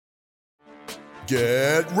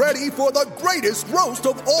Get ready for the greatest roast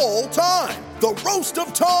of all time, the Roast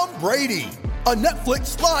of Tom Brady, a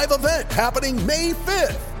Netflix live event happening May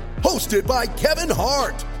 5th. Hosted by Kevin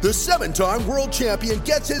Hart, the 7-time world champion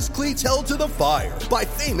gets his cleats held to the fire by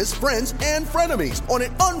famous friends and frenemies on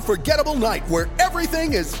an unforgettable night where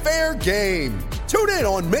everything is fair game. Tune in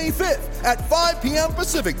on May 5th at 5 p.m.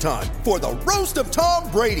 Pacific time for the Roast of Tom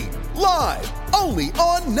Brady, live only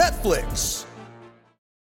on Netflix.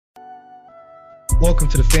 Welcome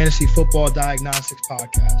to the Fantasy Football Diagnostics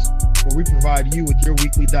Podcast, where we provide you with your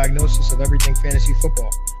weekly diagnosis of everything fantasy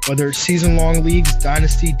football. Whether it's season-long leagues,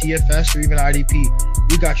 dynasty, DFS, or even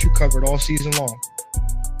IDP, we got you covered all season long.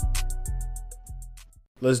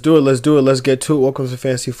 Let's do it. Let's get to it. Welcome to the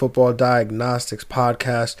Fantasy Football Diagnostics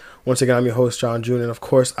Podcast. Once again, I'm your host, John June, and of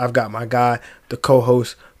course, I've got my guy, the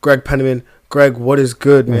co-host, Greg Penniman. Greg, what is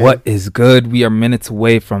good, man? What is good? We are minutes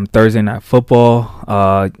away from Thursday Night Football.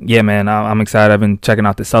 Yeah, man, I'm excited. I've been checking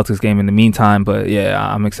out the Celtics game in the meantime, but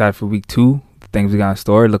yeah, I'm excited for week 2. The things we got in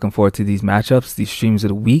store. Looking forward to these matchups, these streams of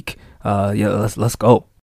the week. Yeah, let's go.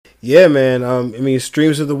 Yeah, man.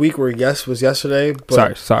 Streams of the week was yesterday.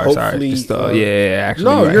 But sorry. Actually,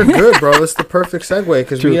 no, you're good, bro. It's the perfect segue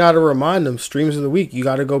because we got to remind them streams of the week. You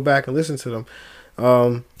got to go back and listen to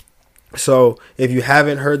them. So if you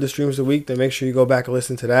haven't heard the streams of the week, then make sure you go back and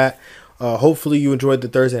listen to that. Hopefully you enjoyed the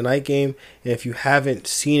Thursday night game. And if you haven't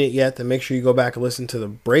seen it yet, then make sure you go back and listen to the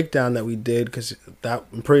breakdown that we did because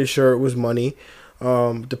I'm pretty sure it was money,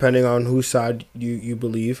 depending on whose side you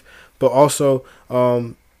believe. But also,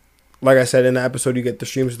 like I said, in the episode, you get the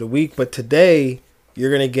streams of the week. But today,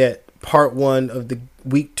 you're going to get part 1 of the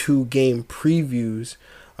week 2 game previews.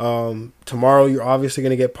 Tomorrow, you're obviously going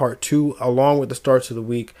to get part 2 along with the starts of the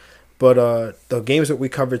week. But the games that we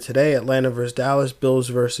covered today, Atlanta versus Dallas, Bills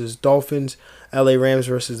versus Dolphins, LA Rams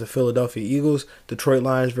versus the Philadelphia Eagles, Detroit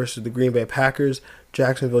Lions versus the Green Bay Packers,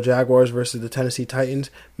 Jacksonville Jaguars versus the Tennessee Titans,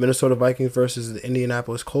 Minnesota Vikings versus the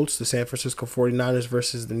Indianapolis Colts, the San Francisco 49ers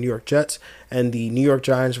versus the New York Jets, and the New York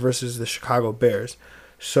Giants versus the Chicago Bears.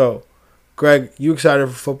 So, Greg, you excited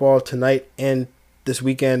for football tonight and this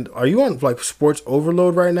weekend? Are you on sports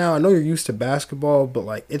overload right now? I know you're used to basketball,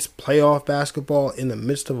 but it's playoff basketball in the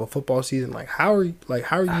midst of a football season. How are you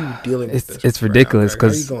dealing with this? It's ridiculous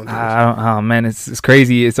because man, it's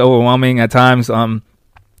crazy. It's overwhelming at times.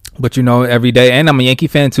 But every day, and I'm a Yankee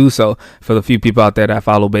fan too. So for the few people out there that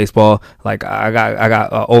follow baseball, I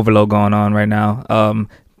got overload going on right now.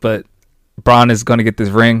 But Bron is going to get this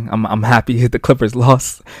ring. I'm happy the Clippers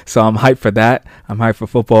lost, so I'm hyped for that. I'm hyped for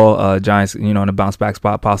football. Giants, in a bounce back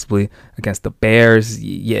spot possibly against the Bears.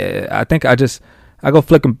 Yeah, I think I go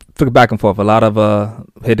flick it back and forth. A lot of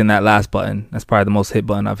hitting that last button. That's probably the most hit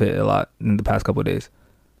button I've hit a lot in the past couple of days.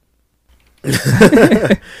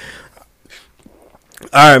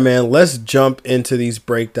 All right, man. Let's jump into these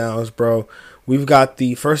breakdowns, bro.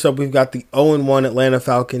 First up, we've got the 0-1 Atlanta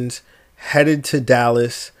Falcons headed to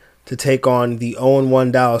Dallas to take on the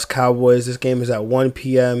 0-1 Dallas Cowboys. This game is at 1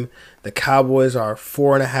 p.m. The Cowboys are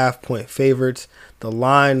 4.5-point favorites. The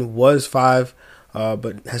line was 5,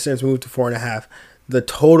 but has since moved to 4.5. The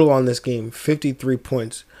total on this game, 53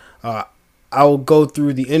 points. I'll go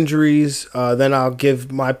through the injuries, then I'll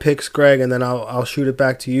give my picks, Greg, and then I'll shoot it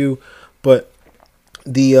back to you. But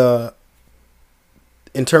in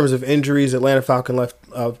terms of injuries, Atlanta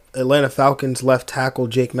Falcons left tackle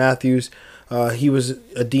Jake Matthews. He was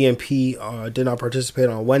a DNP, did not participate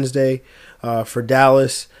on Wednesday. For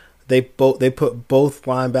Dallas, they put both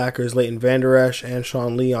linebackers, Leighton Vander Esch and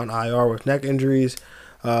Sean Lee, on IR with neck injuries.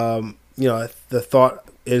 The thought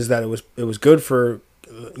is that it was good for,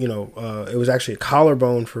 it was actually a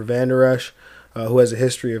collarbone for Vander Esch, who has a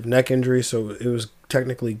history of neck injury, so it was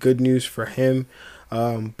technically good news for him.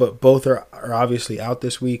 But both are obviously out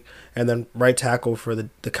this week. And then right tackle for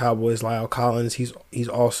the Cowboys, Lyle Collins, he's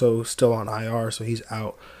also still on IR, so he's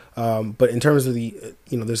out. But in terms of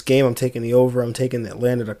this game, I'm taking the over. I'm taking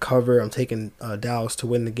Atlanta to cover. I'm taking Dallas to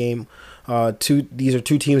win the game. These are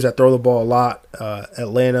two teams that throw the ball a lot.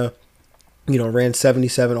 Atlanta, ran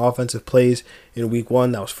 77 offensive plays in week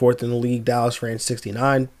 1. That was 4th in the league. Dallas ran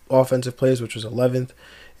 69 offensive plays, which was 11th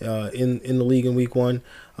in the league in week 1.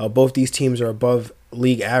 Both these teams are above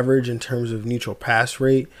league average in terms of neutral pass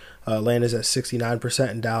rate. Atlanta's at 69%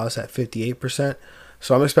 and Dallas at 58%.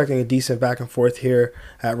 So I'm expecting a decent back and forth here.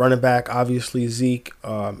 At running back, obviously Zeke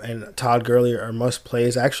and Todd Gurley are must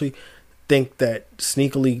plays. I actually think that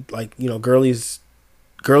sneakily,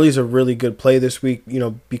 Gurley's a really good play this week,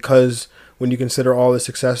 because when you consider all the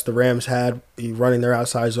success the Rams had running their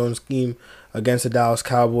outside zone scheme against the Dallas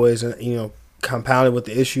Cowboys, and compounded with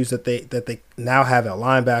the issues that they now have at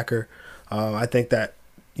linebacker, I think that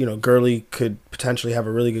Gurley could potentially have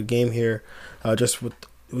a really good game here, just with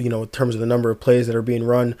in terms of the number of plays that are being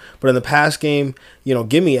run. But in the pass game,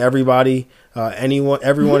 give me everybody,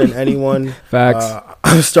 everyone and anyone. Facts.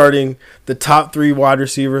 I'm starting the top 3 wide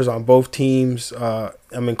receivers on both teams.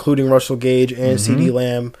 I'm including Russell Gage and CeeDee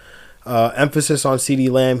Lamb. Emphasis on CeeDee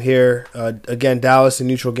Lamb here. Again, Dallas in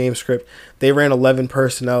neutral game script, they ran 11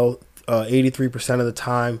 personnel 83% of the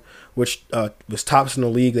time, which was tops in the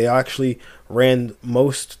league. They actually ran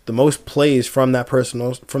the most plays from that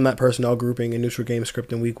personnel grouping in neutral game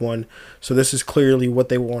script in week 1. So this is clearly what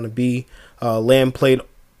they want to be. Lamb played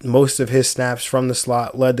most of his snaps from the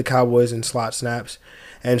slot, led the Cowboys in slot snaps.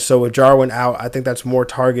 And so with Jarwin out, I think that's more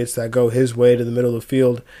targets that go his way to the middle of the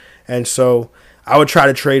field. And so I would try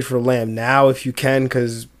to trade for Lamb now if you can,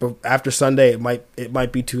 because after Sunday it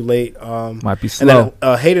might be too late. Might be slow. And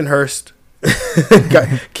then Hayden Hurst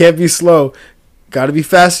can't be slow. Got to be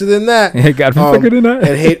faster than that. Yeah, got to be quicker than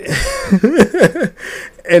that.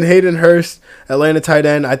 And Hayden Hurst, Atlanta tight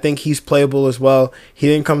end, I think he's playable as well. He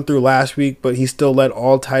didn't come through last week, but he still led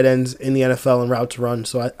all tight ends in the NFL in routes run.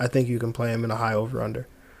 So I think you can play him in a high over-under.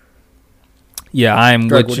 Yeah, I am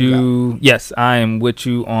with you. Yes, I am with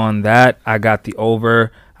you on that. I got the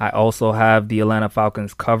over. I also have the Atlanta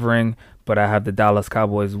Falcons covering, but I have the Dallas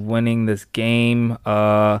Cowboys winning this game.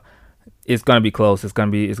 It's gonna be close. It's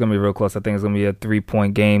gonna be real close. I think it's gonna be a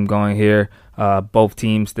 3-point game going here. Both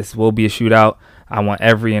teams. This will be a shootout. I want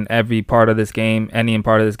every part of this game.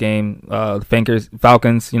 The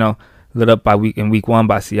Falcons, lit up in week 1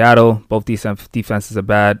 by Seattle. Both defenses are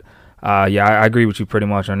bad. I agree with you pretty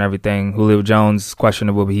much on everything. Julio Jones,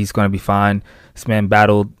 questionable, but he's going to be fine. This man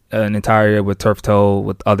battled an entire year with turf toe,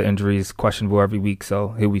 with other injuries, questionable every week, so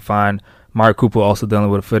he'll be fine. Mark Cooper also dealing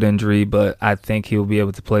with a foot injury, but I think he'll be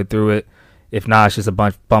able to play through it. If not, it's just a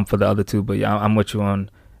bump for the other two. But yeah, I'm with you on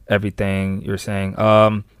everything you're saying.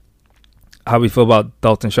 How we feel about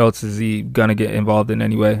Dalton Schultz? Is he going to get involved in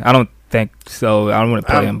any way? I don't think so. I don't want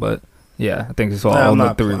to play him, but yeah, I think it's all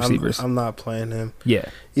the 3 receivers. I'm not playing him.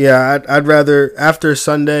 Yeah, I'd rather, after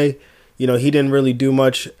Sunday, he didn't really do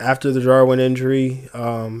much after the Jarwin injury.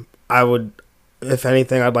 I would, if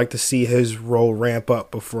anything, I'd like to see his role ramp up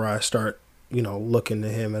before I start, looking to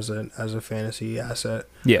him as a fantasy asset.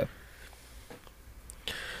 Yeah.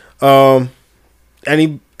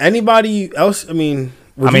 Anybody else? I mean,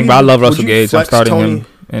 I love Russell Gage. I'm starting him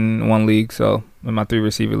in one league, so in my 3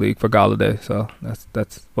 receiver league for Galladay. So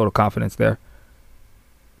that's vote of confidence there.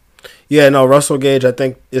 Yeah, no, Russell Gage, I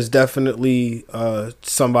think, is definitely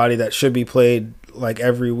somebody that should be played like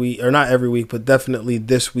every week, or not every week, but definitely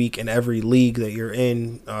this week in every league that you're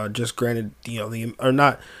in. Just granted,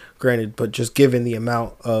 but just given the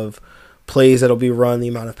amount of plays that'll be run, the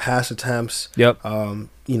amount of pass attempts. Yep.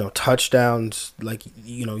 Touchdowns,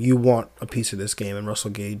 you want a piece of this game, and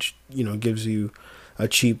Russell Gage, gives you a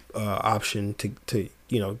cheap option to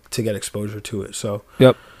get exposure to it. So,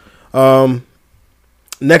 yep.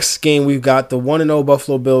 Next game, we've got the 1-0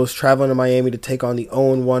 Buffalo Bills traveling to Miami to take on the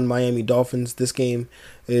 0-1 Miami Dolphins. This game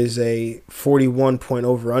is a 41-point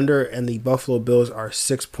over-under, and the Buffalo Bills are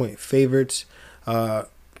 6-point favorites.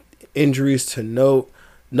 Injuries to note.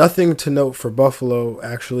 Nothing to note for Buffalo,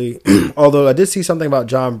 actually. Although I did see something about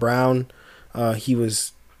John Brown. He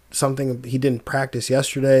didn't practice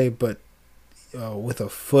yesterday, but with a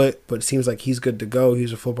foot. But it seems like he's good to go.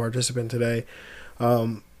 He's a full participant today.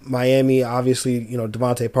 Miami, obviously,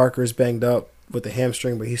 Devontae Parker is banged up with the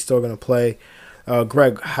hamstring, but he's still going to play.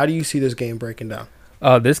 Greg, how do you see this game breaking down?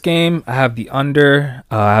 This game, I have the under.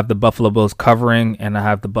 I have the Buffalo Bills covering, and I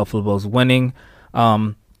have the Buffalo Bills winning.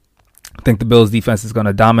 I think the Bills defense is going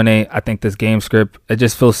to dominate. I think this game script, it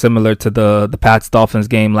just feels similar to the Pats-Dolphins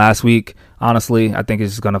game last week. Honestly, I think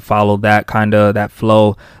it's just going to follow that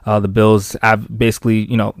flow. The Bills have basically,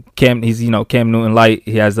 Cam Newton light.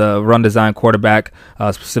 He has a run design quarterback,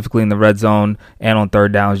 specifically in the red zone and on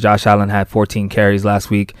third downs. Josh Allen had 14 carries last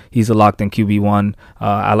week. He's a locked in QB1.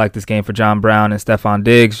 I like this game for John Brown and Stephon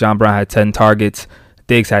Diggs. John Brown had 10 targets.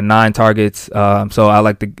 Diggs had 9 targets, so I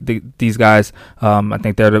like these guys. I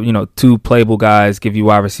think they're the 2 playable guys, give you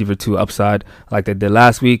wide receiver 2 upside like they did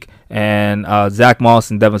last week. And Zach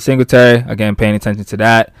Moss and Devin Singletary, again, paying attention to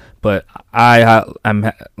that. But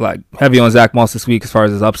I'm heavy on Zach Moss this week as far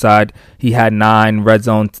as his upside. He had 9 red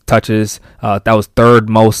zone touches. That was 3rd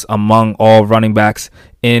most among all running backs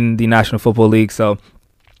in the National Football League. So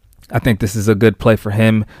I think this is a good play for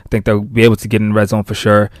him. I think they'll be able to get in the red zone for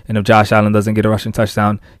sure. And if Josh Allen doesn't get a rushing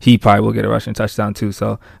touchdown, he probably will get a rushing touchdown too.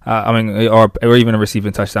 So, or even a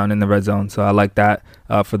receiving touchdown in the red zone. So I like that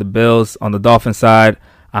for the Bills. On the Dolphins side,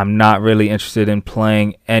 I'm not really interested in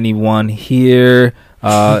playing anyone here.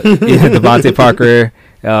 Devontae Parker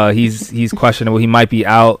He's questionable. He might be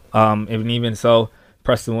out. And even so,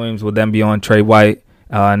 Preston Williams will then be on Trey White,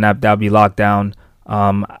 and that'll be locked down.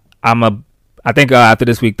 I think after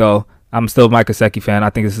this week though, I'm still a Mike Gesicki fan. I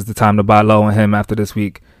think this is the time to buy low on him after this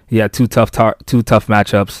week. He had two tough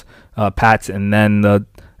matchups, Pats and then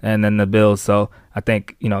the Bills. So I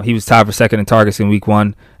think he was tied for second in targets in week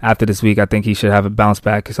 1. After this week, I think he should have a bounce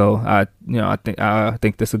back. So I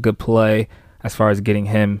think this is a good play as far as getting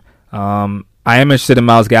him. I am interested in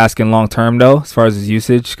Myles Gaskin long term though, as far as his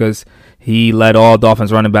usage, because he led all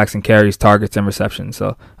Dolphins running backs in carries, targets, and receptions.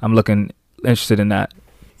 So I'm interested in that.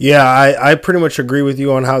 Yeah, I pretty much agree with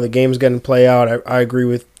you on how the game's going to play out. I agree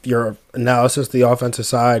with your analysis, the offensive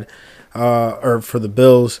side, or for the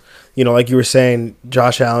Bills. Like you were saying,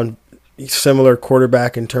 Josh Allen, similar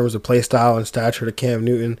quarterback in terms of play style and stature to Cam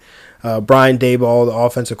Newton. Brian Daboll, the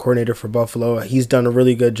offensive coordinator for Buffalo, he's done a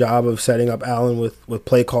really good job of setting up Allen with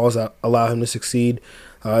play calls that allow him to succeed.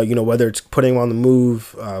 Whether it's putting him on the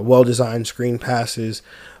move, well-designed screen passes,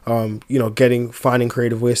 finding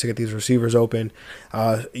creative ways to get these receivers open,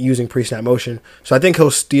 using pre-snap motion. So I think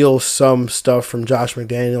he'll steal some stuff from Josh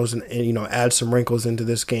McDaniels and add some wrinkles into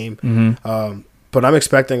this game. Mm-hmm. But I'm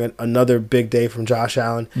expecting another big day from Josh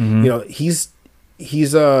Allen. Mm-hmm. He's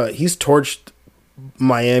torched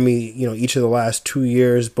Miami, each of the last 2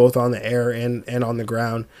 years, both on the air and on the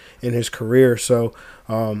ground in his career. So,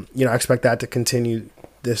 I expect that to continue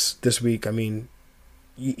this week. I mean,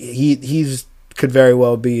 he's could very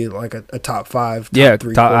well be like a top 5, top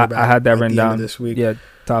 3 quarterback. I had that written down this week. Yeah,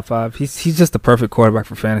 top 5. He's just the perfect quarterback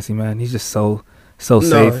for fantasy, man. He's just so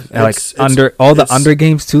safe. And the under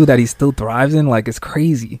games too that he still thrives in, like, it's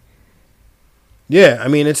crazy. Yeah, I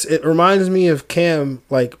mean, it reminds me of Cam,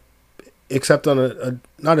 like, except on a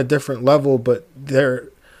not a different level, but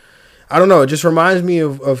I don't know. It just reminds me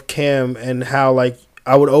of Cam and how, like,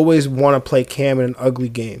 I would always want to play Cam in an ugly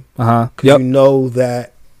game. Because you know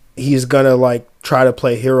that he's going to, like, try to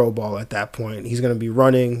play hero ball at that point. He's going to be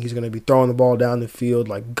running. He's going to be throwing the ball down the field,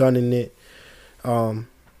 like, gunning it.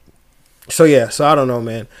 So I don't know,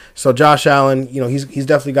 man. So Josh Allen, he's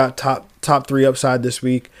definitely got top 3 upside this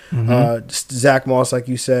week. Mm-hmm. Zach Moss, like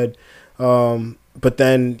you said. But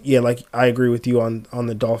then, like, I agree with you on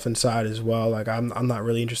the Dolphin side as well. Like, I'm not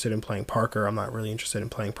really interested in playing Parker. I'm not really interested in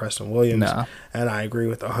playing Preston Williams. No. And I agree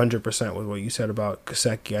with 100% with what you said about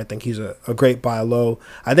Gesicki. I think he's a great buy low.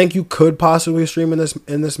 I think you could possibly stream in this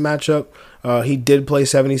matchup. He did play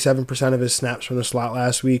 77% of his snaps from the slot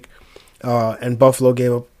last week. And Buffalo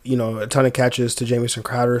gave up, a ton of catches to Jamison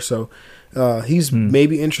Crowder. So he's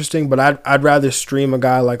maybe interesting, but I'd rather stream a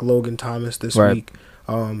guy like Logan Thomas this week.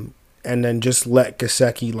 And then just let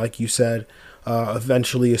Gesicki, like you said,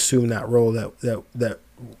 eventually assume that role that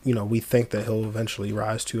we think that he'll eventually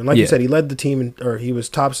rise to. And like you said, he led the team, or he was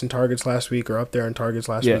tops in targets last week, or up there in targets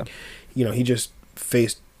last week. He just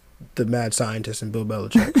faced the mad scientist and Bill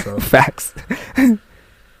Belichick. So facts.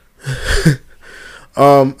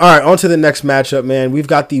 All right, on to the next matchup, man. We've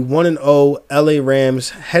got the 1-0 LA Rams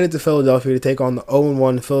headed to Philadelphia to take on the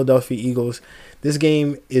 0-1 Philadelphia Eagles. This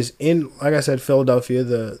game is in, like I said, Philadelphia.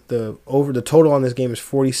 The total on this game is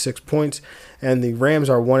 46 points, and the Rams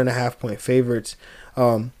are 1.5 point favorites.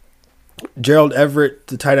 Gerald Everett,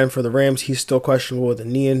 the tight end for the Rams, he's still questionable with a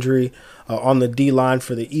knee injury. On the D line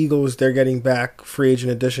for the Eagles, they're getting back free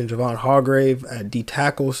agent addition Javon Hargrave at D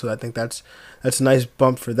tackle, so I think that's a nice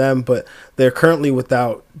bump for them. But they're currently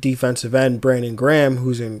without defensive end Brandon Graham,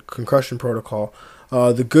 who's in concussion protocol.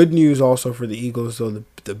 The good news also for the Eagles, though,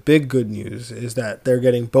 the big good news is that they're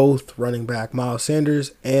getting both running back Miles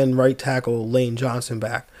Sanders and right tackle Lane Johnson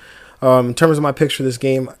back. In terms of my picks for this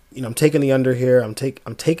game, I'm taking the under here. I'm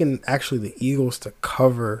taking actually the Eagles to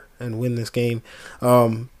cover and win this game.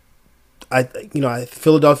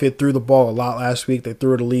 Philadelphia threw the ball a lot last week. They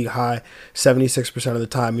threw it a league high 76% of the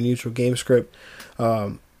time in neutral game script.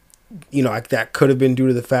 That could have been due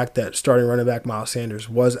to the fact that starting running back Miles Sanders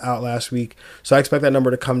was out last week. So I expect that number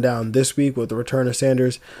to come down this week with the return of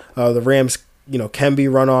Sanders. The Rams, can be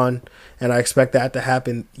run on, and I expect that to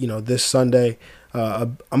happen, this Sunday.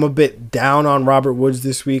 I'm a bit down on Robert Woods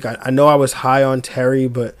this week. I know I was high on Terry,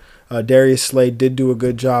 but Darius Slade did do a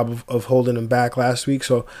good job of holding him back last week.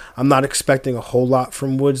 So I'm not expecting a whole lot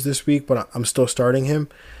from Woods this week, but I'm still starting him.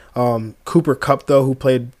 Cooper Kupp, though, who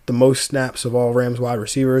played the most snaps of all Rams wide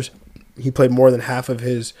receivers, he played more than half of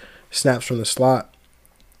his snaps from the slot.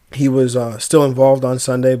 He was still involved on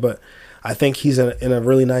Sunday, but I think he's in a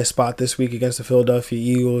really nice spot this week against the Philadelphia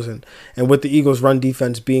Eagles. And with the Eagles' run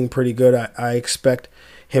defense being pretty good, I expect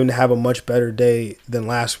him to have a much better day than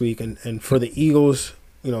last week. And for the Eagles,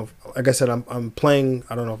 like I said, I'm playing.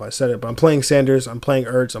 I don't know if I said it, but I'm playing Sanders. I'm playing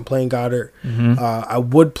Ertz. I'm playing Goddard. I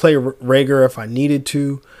would play Rager if I needed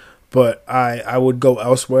to, but I would go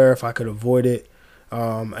elsewhere if I could avoid it.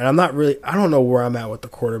 And I'm not really. I don't know where I'm at with the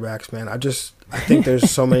quarterbacks, man. I think there's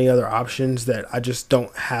so many other options that I just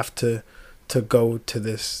don't have to go to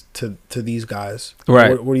these guys.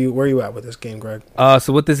 Right. Where are you at with this game, Greg?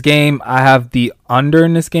 So with this game, I have the under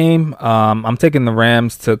in this game. I'm taking the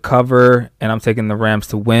Rams to cover, and I'm taking the Rams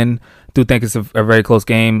to win. I do think it's a very close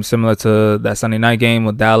game, similar to that Sunday night game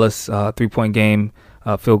with Dallas, 3-point game,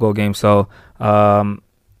 field goal game. So,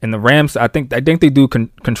 in the Rams, I think they do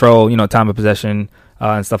control, time of possession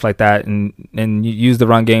and stuff like that, and you use the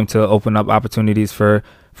run game to open up opportunities for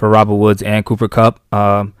Robert Woods and Cooper Kupp.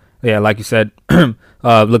 Yeah, like you said,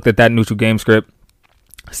 looked at that neutral game script.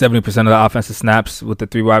 70% of the offensive snaps with the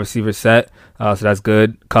 3 wide receivers set, so that's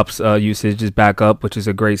good. Kupp's usage is back up, which is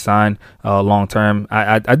a great sign long term.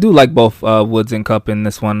 I do like both Woods and Kupp in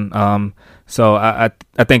this one. So I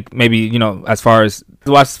think maybe as far as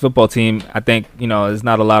to watch this football team, I think there's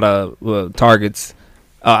not a lot of targets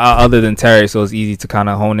other than Terry, so it's easy to kind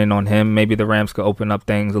of hone in on him. Maybe the Rams could open up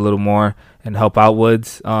things a little more and help out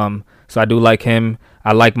Woods. So I do like him.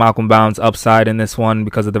 I like Malcolm Brown's upside in this one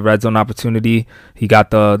because of the red zone opportunity. He got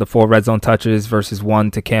the 4 red zone touches versus 1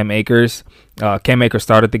 to Cam Akers. Cam Akers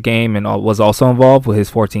started the game and was also involved with his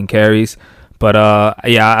 14 carries. But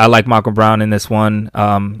I like Malcolm Brown in this one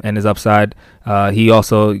and his upside. He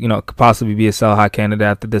also could possibly be a sell high candidate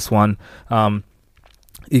after this one.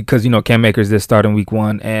 Because Cam Akers did start in week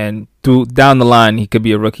 1, and down the line he could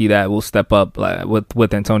be a rookie that will step up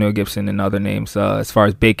with Antonio Gibson and other names as far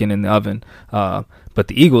as bacon in the oven. But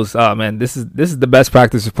the Eagles, man, this is the best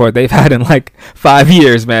practice report they've had in like 5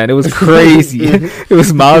 years, man. It was crazy. It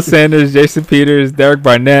was Miles Sanders, Jason Peters, Derek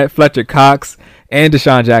Barnett, Fletcher Cox, and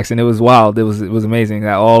Deshaun Jackson. It was wild. It was amazing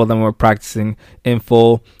that all of them were practicing in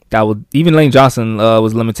full. Even Lane Johnson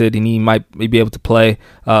was limited, and he might be able to play.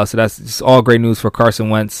 So that's just all great news for Carson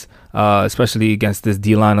Wentz, especially against this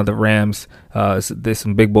D-line of the Rams. There's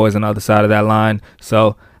some big boys on the other side of that line.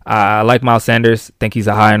 So I like Miles Sanders. Think he's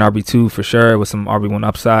a high in RB2 for sure with some RB1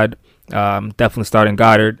 upside. Definitely starting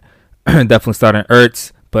Goddard. Definitely starting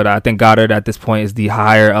Ertz. But I think Goddard at this point is the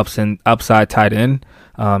higher upside tight end.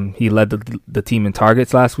 He led the team in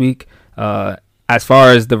targets last week. As far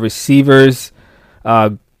as the receivers,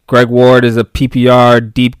 Greg Ward is a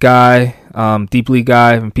PPR deep league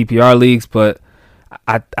guy in PPR leagues, but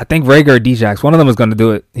I think Rager or Djax, one of them is going to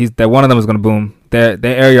do it. One of them is going to boom. Their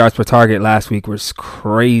air yards per target last week was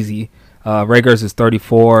crazy. Rager's is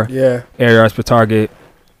 34 air yards per target.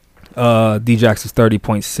 Djax is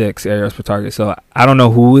 30.6 air yards per target. So I don't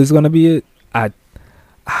know who is going to be it.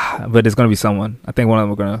 But it's going to be someone. I think one of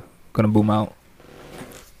them are going to boom out.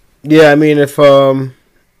 Yeah, I mean if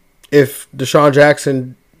Deshaun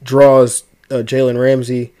Jackson draws Jalen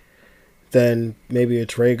Ramsey, then maybe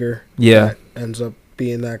it's Rager. Yeah, that ends up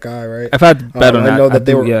being that guy, right? If I had to bet on that, I know that I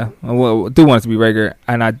do want it to be Rager,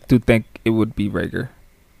 and I do think it would be Rager.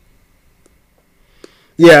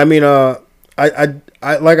 Yeah, I mean, I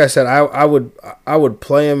like I said, I would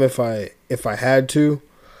play him if I had to.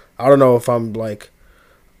 I don't know if I'm like,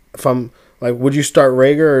 would you start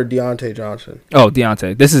Rager or Deontay Johnson? Oh,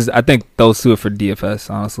 Deontay. I think those two are for DFS,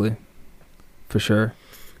 honestly, for sure.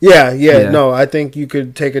 Yeah. No, I think you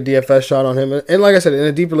could take a DFS shot on him. And like I said, in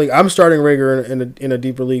a deeper league, I'm starting Rager in a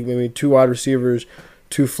deeper league, maybe 2 wide receivers,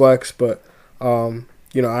 2 flex, but I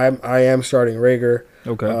am starting Rager.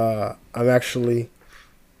 Okay. I'm actually,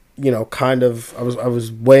 kind of I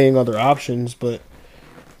was weighing other options, but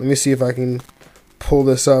let me see if I can pull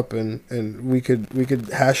this up and we could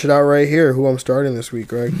hash it out right here who I'm starting this week,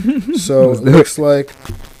 Greg. So it looks like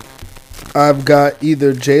I've got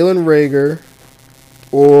either Jalen Rager,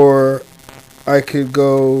 or I could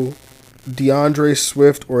go DeAndre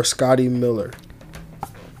Swift or Scotty Miller.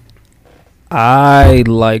 I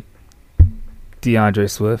like DeAndre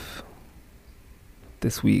Swift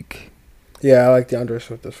this week. Yeah, I like DeAndre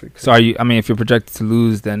Swift this week. So if you're projected to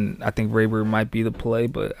lose, then I think Rager might be the play,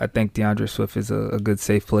 but I think DeAndre Swift is a good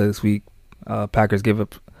safe play this week. Packers give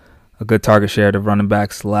up a good target share to running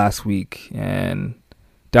backs last week, and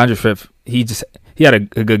DeAndre Swift, he had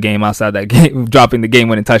a good game outside that game, dropping the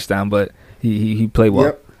game-winning touchdown, but he played well.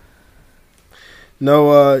 Yep.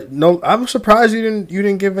 No, I'm surprised you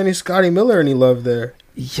didn't give any Scotty Miller any love there.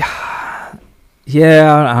 Yeah.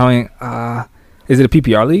 I mean, is it a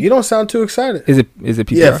PPR league? You don't sound too excited. Is it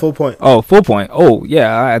PPR? Yeah, full point. Oh, full point. Oh,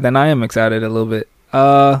 yeah. Then I am excited a little bit.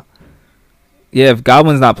 Yeah, if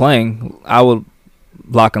Godwin's not playing, I will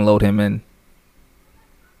lock and load him in.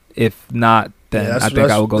 If not, then I think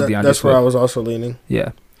I would go DeAndre Swift. That's where I was also leaning.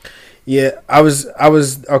 Yeah. Yeah, I was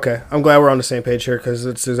okay. I'm glad we're on the same page here because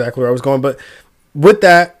it's exactly where I was going. But with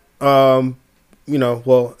that,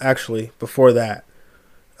 actually, before that,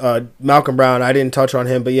 Malcolm Brown, I didn't touch on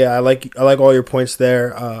him, but yeah, I like all your points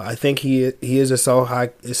there. I think he is a sell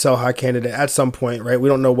high candidate at some point, right? We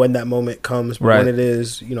don't know when that moment comes, but when it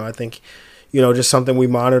is, I think, just something we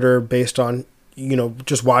monitor based on,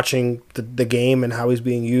 just watching the game and how he's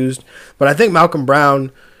being used. But I think Malcolm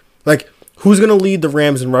Brown, like, who's going to lead the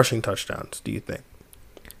Rams in rushing touchdowns, do you think?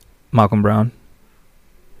 Malcolm Brown.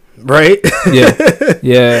 Right?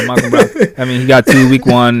 Yeah, Malcolm Brown. I mean, he got 2 week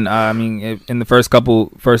 1. I mean, in the first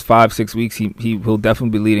 5-6 weeks, he will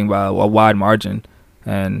definitely be leading by a wide margin.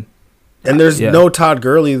 And there's no Todd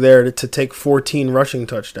Gurley there to take 14 rushing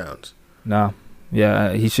touchdowns. No.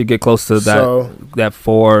 Yeah, he should get close to that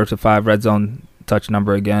 4 to 5 red zone touch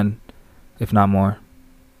number again, if not more.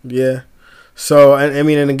 Yeah. So, I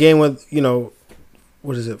mean, in a game with,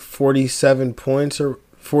 47 points or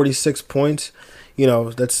 46 points,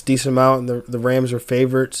 that's a decent amount. The Rams are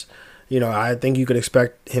favorites. I think you could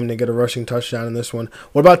expect him to get a rushing touchdown in this one.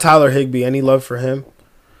 What about Tyler Higbee? Any love for him?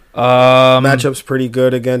 Matchup's pretty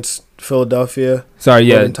good against Philadelphia.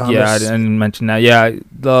 Sorry, I didn't mention that. Yeah,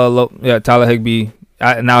 Tyler Higbee.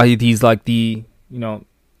 Now he's like the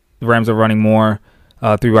Rams are running more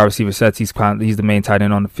 3 wide receiver sets. He's the main tight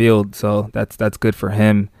end on the field, so that's good for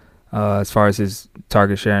him as far as his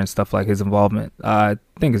target share and stuff like his involvement. I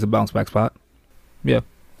think it's a bounce back spot. Yeah.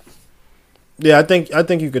 Yeah, I think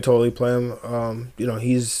you could totally play him.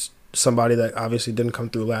 He's somebody that obviously didn't come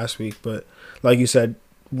through last week, but like you said,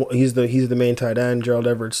 he's the main tight end. Gerald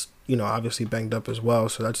Everett's obviously banged up as well,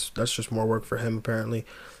 so that's just more work for him apparently,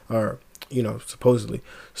 or supposedly.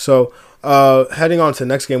 So heading on to the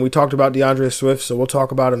next game, we talked about DeAndre Swift, so we'll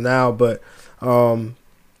talk about him now. But the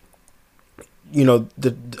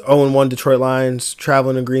 0-1 Detroit Lions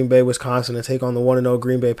traveling to Green Bay, Wisconsin to take on the 1-0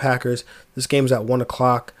 Green Bay Packers. This game's at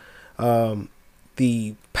 1:00.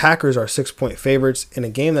 The Packers are 6-point favorites in a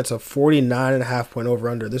game that's a 49.5 point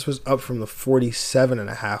over-under. This was up from the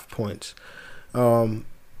 47.5 points.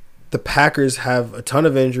 The Packers have a ton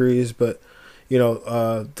of injuries, but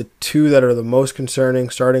the two that are the most concerning,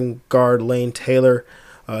 starting guard Lane Taylor,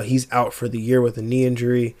 he's out for the year with a knee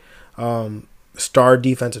injury. Star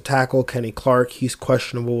defensive tackle Kenny Clark, he's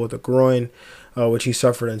questionable with a groin, which he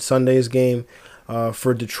suffered in Sunday's game.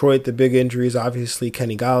 For Detroit, the big injuries, obviously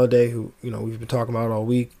Kenny Golladay, who we've been talking about all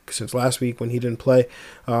week since last week when he didn't play.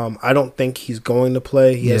 I don't think he's going to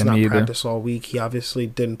play. He has not practiced all week. He obviously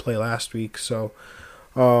didn't play last week. So,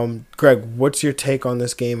 Greg, what's your take on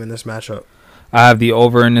this game and this matchup? I have the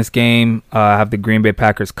over in this game. I have the Green Bay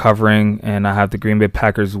Packers covering, and I have the Green Bay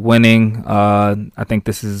Packers winning. I think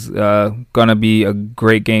this is going to be a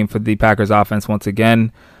great game for the Packers offense once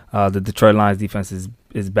again. The Detroit Lions defense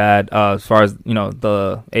is bad. As far as,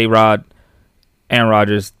 the A-Rod, Aaron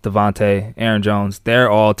Rodgers, Devontae, Aaron Jones, they're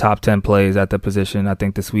all top 10 plays at the position, I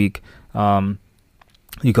think, this week.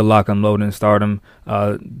 You could lock them, load, and start them.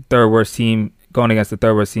 Third worst team, going against the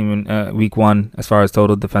third worst team in week 1 as far as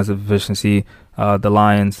total defensive efficiency, the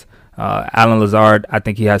Lions. Alan Lazard, I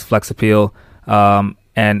think he has flex appeal. And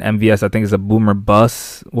MVS, I think, is a boomer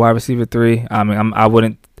bust wide receiver 3. I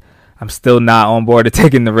mean, I'm still not on board to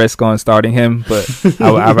taking the risk on starting him, but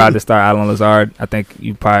I'd rather start Alan Lazard. I think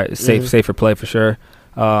you probably safer play for sure.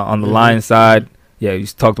 On the Lions side, you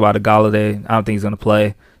talked about a Golladay. I don't think he's going to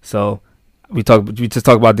play. So we just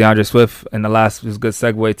talked about DeAndre Swift, and the last was a good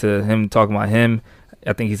segue to him talking about him.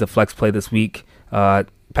 I think he's a flex play this week.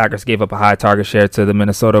 Packers gave up a high target share to the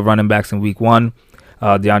Minnesota running backs in week 1.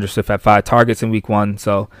 DeAndre Swift had 5 targets in week 1,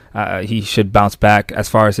 so he should bounce back. As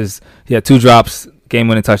far as he had 2 drops,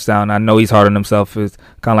 game-winning touchdown. I know he's hard on himself. It's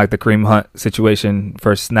kind of like the Kareem Hunt situation.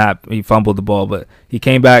 First snap, he fumbled the ball, but he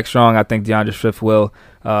came back strong. I think DeAndre Swift will.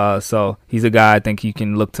 So he's a guy I think you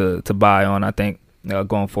can look to buy on, I think,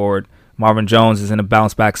 going forward. Marvin Jones is in a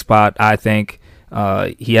bounce-back spot, I think.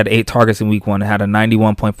 He had 8 targets in week 1 and had a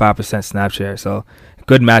 91.5% snap share. So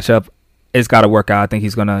good matchup. It's got to work out. I think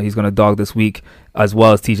he's gonna dog this week, as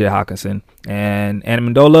well as T.J. Hawkinson. And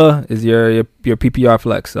Amendola is your PPR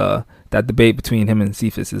flex. That debate between him and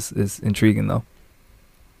Cephas is intriguing, though.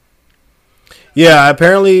 Yeah,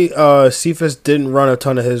 apparently Cephas didn't run a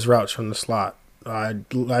ton of his routes from the slot. I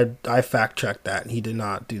fact-checked that, and he did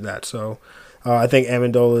not do that. So I think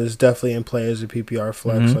Amendola is definitely in play as a PPR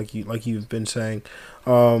flex, like you've been saying.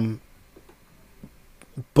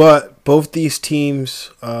 But both these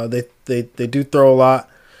teams, they do throw a lot.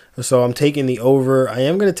 So I'm taking the over. I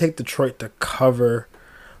am going to take Detroit to cover.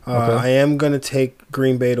 Okay. I am going to take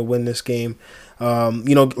Green Bay to win this game.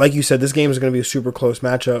 Like you said, this game is going to be a super close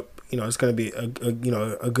matchup. It's going to be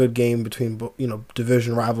a good game between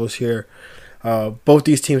division rivals here. Both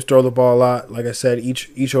these teams throw the ball a lot. Like I said,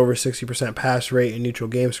 each over 60% pass rate in neutral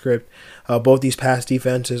game script. Both these pass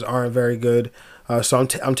defenses aren't very good. So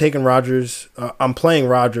I'm taking Rodgers. I'm playing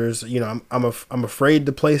Rodgers. I'm afraid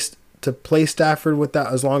to play Stafford with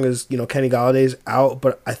that as long as Kenny Galladay's out.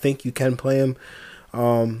 But I think you can play him.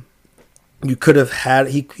 He could have had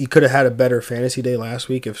a better fantasy day last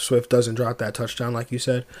week if Swift doesn't drop that touchdown like you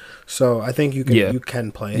said. So I think you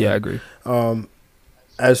can play him. Yeah, I agree.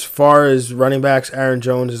 As far as running backs, Aaron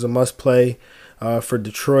Jones is a must play for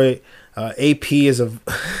Detroit. AP is a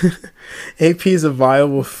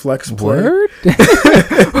viable flex play. Word?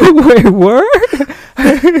 Wait, word?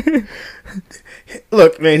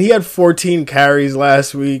 Look, man, he had 14 carries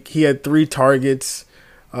last week. He had 3 targets.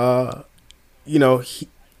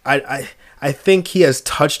 I think he has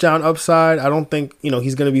touchdown upside. I don't think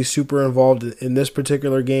he's going to be super involved in this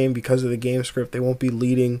particular game because of the game script. They won't be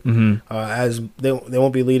leading as they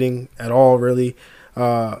won't be leading at all really.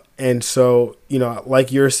 And so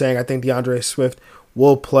like you're saying, I think DeAndre Swift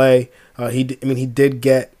will play. He did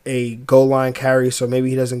get a goal line carry, so maybe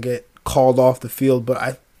he doesn't get called off the field.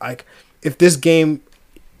 But if this game,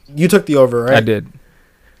 you took the over, right? I did.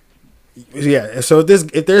 Yeah, so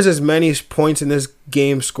if there's as many points in this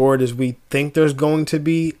game scored as we think there's going to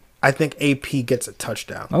be, I think AP gets a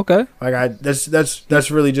touchdown. Okay,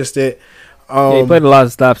 that's really just it. He played a lot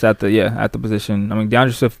of snaps at the position. I mean,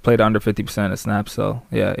 DeAndre Swift played under 50% of snaps, so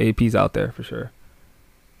yeah, AP's out there for sure.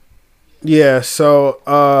 Yeah,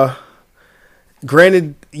 so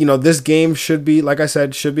granted, this game should be, like I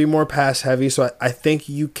said, more pass heavy. So I think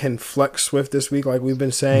you can flex Swift this week, like we've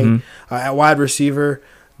been saying. At wide receiver,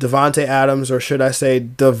 Devontae Adams, or should I say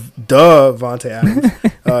Devontae Adams,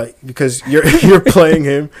 because you're playing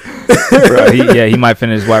him. Bro, he might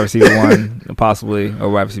finish wide receiver 1, possibly, or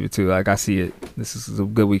wide receiver 2. Like, I see it. This is a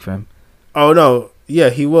good week for him. Oh, no. Yeah,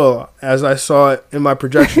 he will. As I saw it in my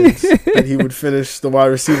projections, that he would finish the wide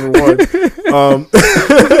receiver 1.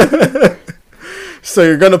 So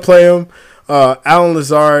you're going to play him. Allen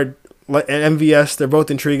Lazard and MVS, they're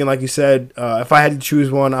both intriguing, like you said. If I had to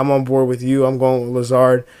choose one, I'm on board with you. I'm going with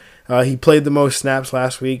Lazard. He played the most snaps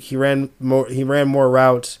last week. He ran more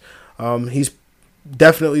routes. He's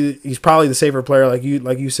probably the safer player, like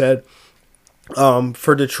you said.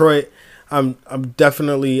 For Detroit, I'm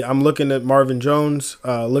looking at Marvin Jones,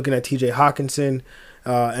 looking at TJ Hawkinson,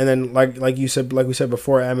 and then like we said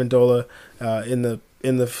before, Amendola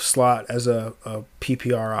in the slot as a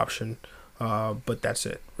PPR option. But that's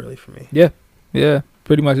it, really, for me. Yeah,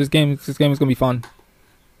 pretty much. This game is gonna be fun.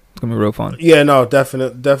 It's gonna be real fun. Yeah, no,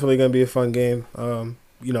 definitely gonna be a fun game.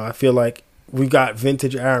 I feel like we got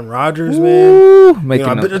vintage Aaron Rodgers, man.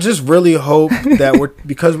 I just really hope that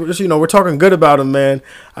we're talking good about him, man.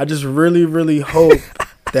 I just really, really hope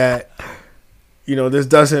that this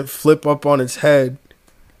doesn't flip up on its head.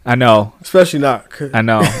 I know, especially not. I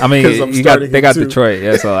know. I mean, they got Detroit,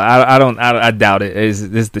 yeah. So I doubt it. This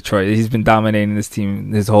is Detroit. He's been dominating this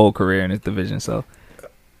team his whole career in his division. So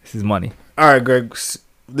this is money. All right, Greg.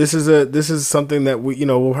 This is something that we're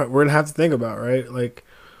gonna have to think about, right? Like,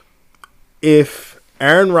 if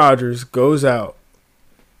Aaron Rodgers goes out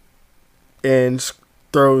and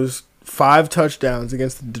throws 5 touchdowns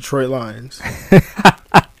against the Detroit Lions.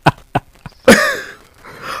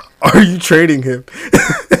 Are you trading him?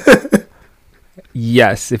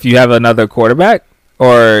 Yes, if you have another quarterback,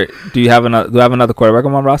 or do I have another quarterback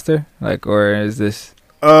on my roster? Like, or is this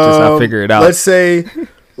just not figure it out? Let's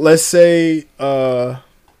say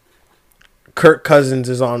Kirk Cousins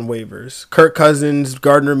is on waivers. Kirk Cousins,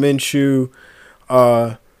 Gardner Minshew,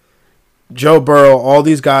 Joe Burrow, all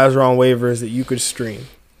these guys are on waivers that you could stream.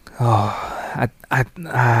 Oh,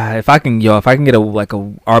 if I can get a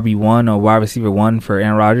RB1 or wide receiver 1 for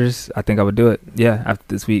Aaron Rodgers, I think I would do it. Yeah, after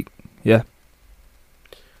this week. Yeah.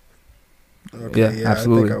 Okay, yeah,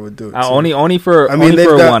 absolutely. I think I would do it. Only for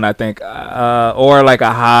one, I think, or like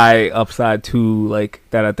a high upside 2, like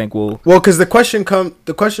that. I think will. Well, because the question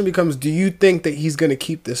becomes, do you think that he's going to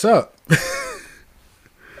keep this up?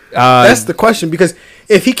 That's the question, because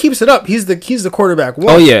if he keeps it up, he's the quarterback 1.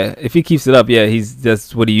 Oh yeah, if he keeps it up, yeah,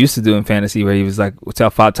 that's what he used to do in fantasy, where he was like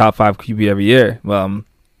top 5 QB every year,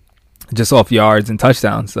 just off yards and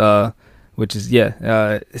touchdowns. Which is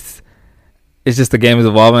it's just the game is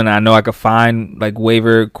evolving. I know I could find like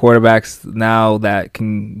waiver quarterbacks now that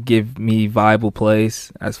can give me viable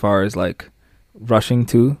plays as far as like rushing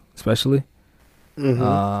too, especially.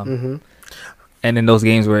 And in those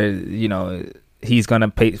games where he's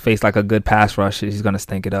gonna face like a good pass rush. He's gonna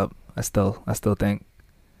stink it up. I still think.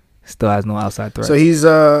 Still has no outside threat. So he's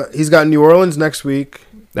got New Orleans next week.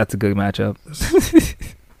 That's a good matchup.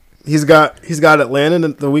 He's got Atlanta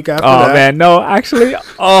the week after that. Oh man, no, actually.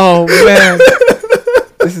 Oh man,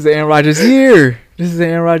 this is Aaron Rodgers' year.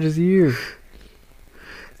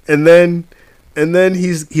 And then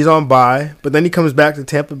he's on bye, but then he comes back to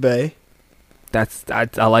Tampa Bay. I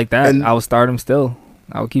like that. And I will start him still.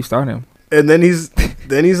 I will keep starting him. And then he's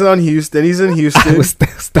on Houston. Then he's in Houston. I will still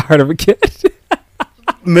start him again.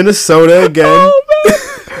 Minnesota again. Oh,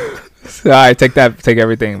 all right, take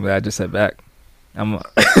everything that I just said back. I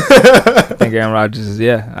think Aaron Rodgers is,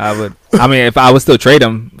 I would. I mean, if I would still trade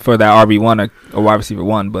him for that RB1 or wide receiver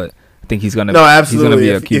 1, but I think he's gonna. No, absolutely.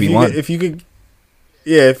 He's gonna be a QB1. If you could,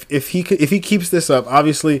 if he keeps this up,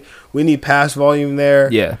 obviously we need pass volume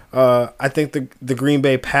there. Yeah. I think the Green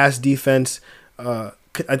Bay pass defense. I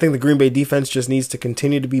think the Green Bay defense just needs to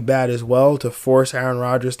continue to be bad as well to force Aaron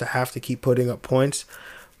Rodgers to have to keep putting up points.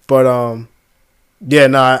 But I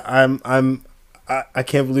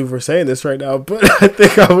can't believe we're saying this right now, but I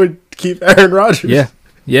think I would keep Aaron Rodgers.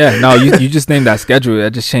 Yeah. No, you just named that schedule.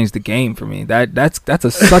 That just changed the game for me. That's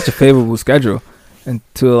such a favorable schedule, and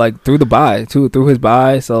to like through his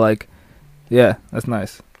bye. So like, yeah, that's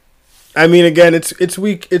nice. I mean, again, it's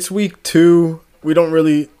week 2. I don't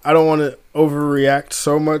want to overreact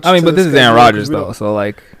so much. I mean, but this is Aaron Rodgers though, so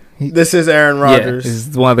like, this is Aaron Rodgers. Yeah,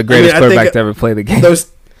 he's one of the greatest quarterbacks to ever play the game.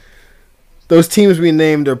 Those teams we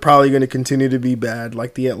named are probably going to continue to be bad,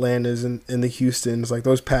 like the Atlantas and the Houstons. Like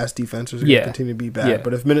those pass defenses are going to continue to be bad. Yeah.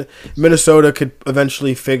 But if Minnesota could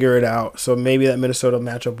eventually figure it out, so maybe that Minnesota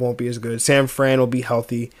matchup won't be as good. San Fran will be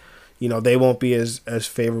healthy. They won't be as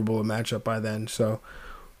favorable a matchup by then. So,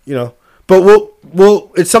 but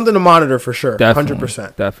we'll it's something to monitor for sure.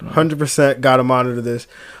 100%. Definitely. 100% got to monitor this.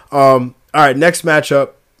 All right, next matchup.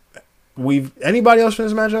 Anybody else in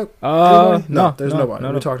this matchup? No, there's nobody.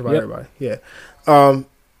 We talked about everybody. Yeah.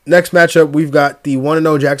 Next matchup, we've got the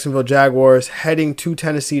 1-0 Jacksonville Jaguars heading to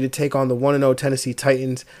Tennessee to take on the 1-0 Tennessee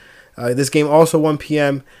Titans. This game also 1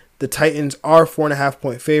 p.m. The Titans are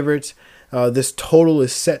 4.5-point favorites. This total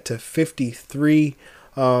is set to 53.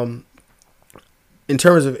 In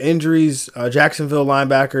terms of injuries, Jacksonville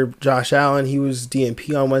linebacker Josh Allen, he was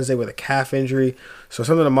DNP on Wednesday with a calf injury, so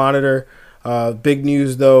something to monitor. Big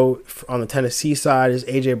news, though, on the Tennessee side is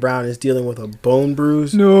A.J. Brown is dealing with a bone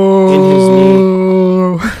bruise in his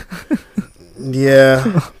knee.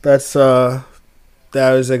 Yeah,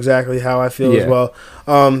 that is exactly how I feel as well.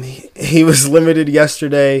 He was limited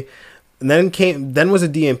yesterday, and then was a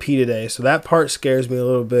DNP today, so that part scares me a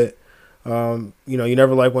little bit. You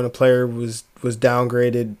never like when a player was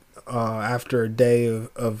downgraded after a day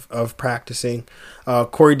of practicing.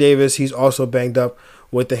 Corey Davis, he's also banged up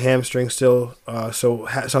with the hamstring still, so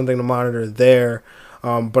something to monitor there.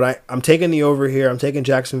 But I'm taking the over here. I'm taking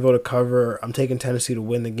Jacksonville to cover. I'm taking Tennessee to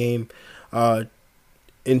win the game.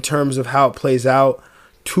 In terms of how it plays out,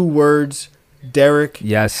 2 words, Derrick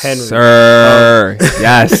Henry. Yes, sir.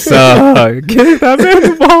 Yes, sir. Give that man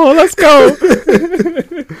the ball. Let's go.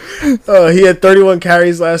 He had 31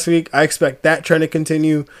 carries last week. I expect that trend to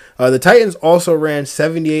continue. The Titans also ran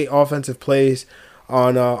 78 offensive plays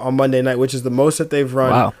on Monday night, which is the most that they've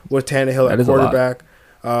run with Tannehill at quarterback.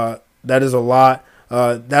 That is a lot.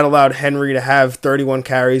 That allowed Henry to have 31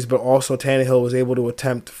 carries, but also Tannehill was able to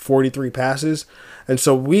attempt 43 passes. And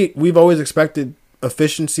so we've always expected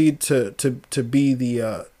efficiency to be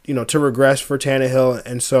the to regress for Tannehill,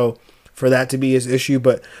 and so for that to be his issue.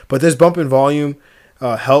 But this bump in volume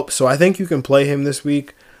helps. So I think you can play him this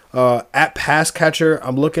week. At pass catcher,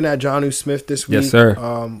 I'm looking at Jonnu Smith this week. Yes,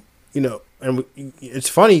 sir. And it's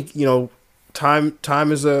funny, time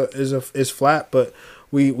is flat, but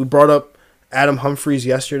we brought up Adam Humphries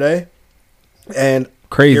yesterday, and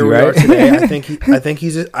crazy, here we right? are today. I think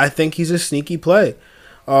he's a sneaky play.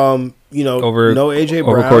 Over no AJ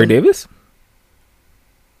Brown, over Corey Davis.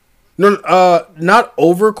 No, not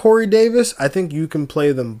over Corey Davis. I think you can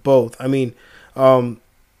play them both. I mean,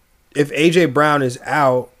 if AJ Brown is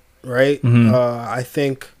out, right? Mm-hmm. I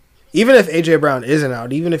think. Even if A.J. Brown isn't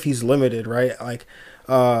out, even if he's limited, right? Like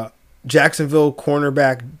Jacksonville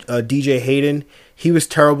cornerback DJ Hayden, he was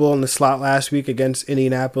terrible in the slot last week against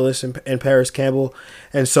Indianapolis and Paris Campbell.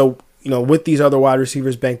 And so, with these other wide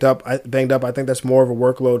receivers banged up, I think that's more of a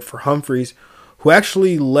workload for Humphries, who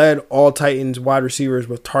actually led all Titans wide receivers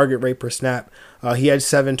with target rate per snap. He had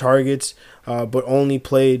 7 targets, but only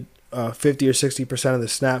played 50 or 60% of the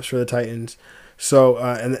snaps for the Titans. So,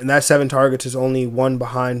 and that 7 targets is only 1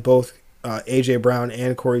 behind both AJ Brown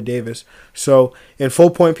and Corey Davis. So in full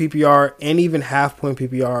point PPR and even half point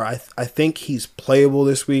PPR, I think he's playable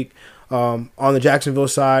this week. On the Jacksonville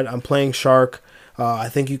side, I'm playing Shark. I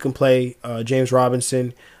think you can play James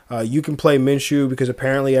Robinson. You can play Minshew because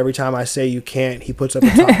apparently every time I say you can't, he puts up a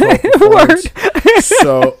top 12 performance.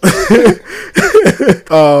 So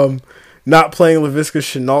not playing Laviska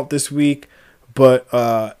Shenault this week, but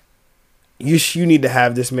you need to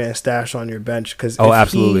have this man stashed on your bench because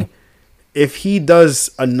absolutely. If he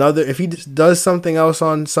does something else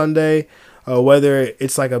on Sunday, whether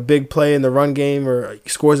it's like a big play in the run game or he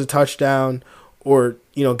scores a touchdown or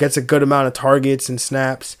gets a good amount of targets and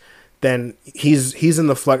snaps, then he's in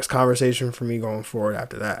the flex conversation for me going forward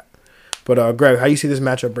after that. But Greg, how do you see this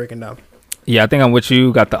matchup breaking down? Yeah, I think I'm with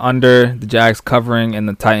you. Got the under, the Jags covering, and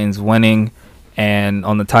the Titans winning. And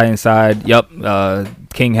on the Titans side,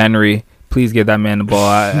 King Henry, please give that man the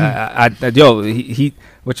ball.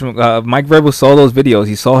 Mike Vrabel saw those videos.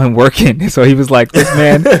 He saw him working, so he was like, "This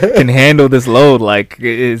man can handle this load. Like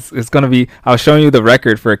it's gonna be." I was showing you the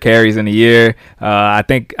record for carries in a year. I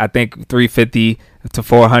think 350 to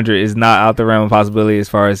 400 is not out the realm of possibility as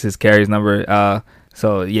far as his carries number.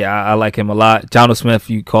 So yeah, I like him a lot. Jonnu Smith,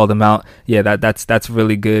 you called him out. Yeah, that's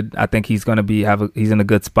really good. I think he's gonna he's in a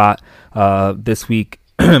good spot this week.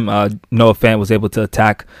 Noah Fant was able to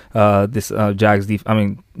attack this Jags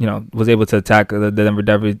was able to attack the Denver.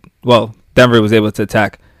 Well, Denver was able to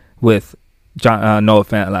attack with Noah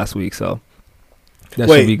Fant last week, so that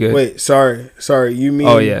should be good. Wait, sorry, you mean?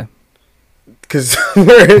 Oh yeah, because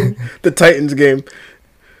we're in the Titans game.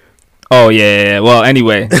 Oh yeah. Well,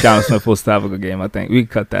 anyway, Jonnu Smith will still have a good game. I think we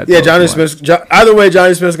can cut that. Yeah, Jonnu Smith. Either way,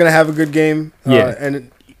 Jonnu Smith's gonna have a good game. Yeah,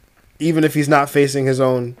 and even if he's not facing his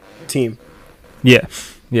own team. Yeah.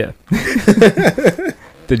 The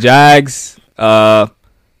Jags,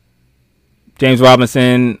 James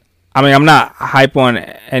Robinson. I mean, I'm not hype on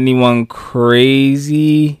anyone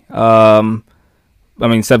crazy.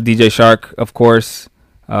 Except DJ Shark, of course.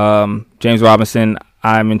 James Robinson,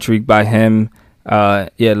 I'm intrigued by him. I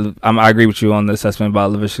agree with you on the assessment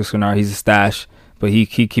about Laviska Shenault. He's a stash, but he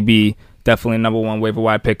could be definitely number one waiver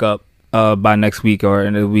wire pickup by next week or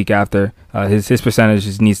in the week after. His percentage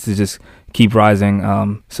just needs to just keep rising.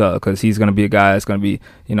 Because he's going to be a guy that's going to be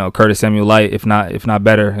Curtis Samuel light, if not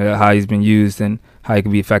better, how he's been used and how he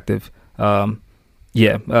can be effective.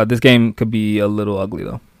 This game could be a little ugly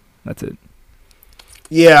though. That's it.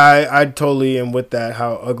 Yeah, I totally am with that,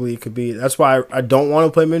 how ugly it could be. That's why I don't want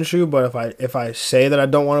to play Minshew, but if I say that I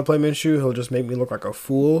don't want to play Minshew, he'll just make me look like a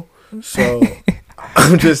fool. So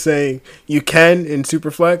I'm just saying you can in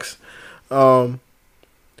Superflex.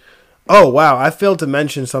 Oh, wow, I failed to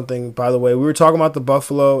mention something, by the way. We were talking about the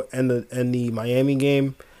Buffalo and the Miami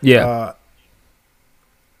game. Yeah.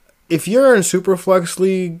 If you're in Superflex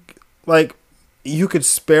League, like, you could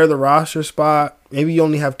spare the roster spot. Maybe you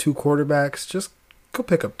only have 2 quarterbacks. Just go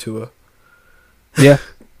pick up Tua. Yeah.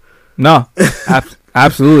 No,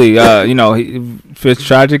 absolutely.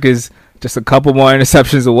 Fitztragic is just a couple more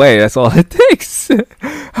interceptions away. That's all it takes.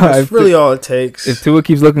 That's really all it takes. If Tua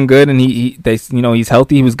keeps looking good and he's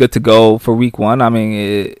healthy, he was good to go for week 1. I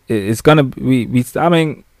mean, it's gonna be.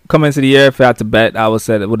 Coming into the year, if I had to bet, I would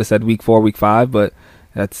have said week 4, week 5, but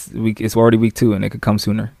it's already week 2, and it could come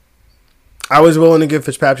sooner. I was willing to give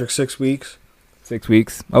Fitzpatrick 6 weeks. 6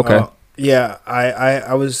 weeks, okay. Yeah,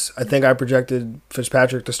 I think I projected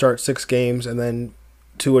Fitzpatrick to start 6 games and then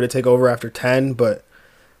Tua to take over after 10. But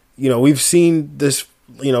we've seen this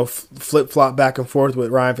flip flop back and forth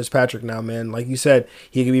with Ryan Fitzpatrick now, man. Like you said,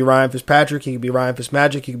 he could be Ryan Fitzpatrick, he could be Ryan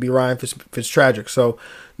Fitzmagic, he could be Ryan Fitztragic. So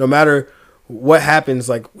no matter what happens,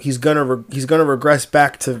 like he's gonna regress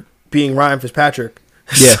back to being Ryan Fitzpatrick.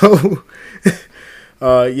 Yeah. So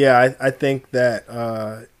I think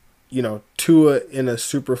that Tua in a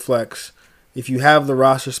super flex, if you have the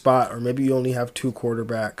roster spot or maybe you only have 2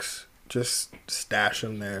 quarterbacks, just stash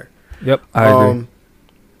them there. Yep, I agree.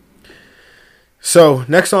 So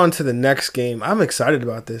next on to the next game. I'm excited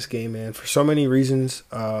about this game, man, for so many reasons.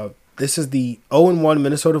 This is the 0-1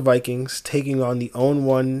 Minnesota Vikings taking on the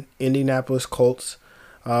 0-1 Indianapolis Colts.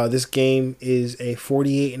 This game is a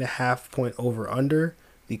 48.5 point over-under.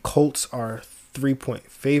 The Colts are 3-point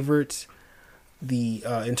favorites.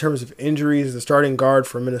 In terms of injuries, the starting guard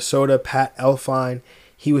for Minnesota, Pat Elflein,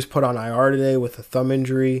 he was put on IR today with a thumb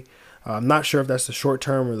injury. I'm not sure if that's the short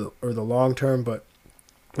term or the long term, but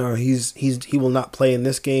he will not play in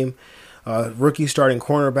this game. Rookie starting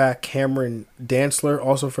cornerback Cameron Dantzler,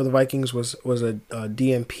 also for the Vikings, was a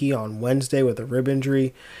DNP on Wednesday with a rib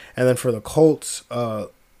injury. And then for the Colts,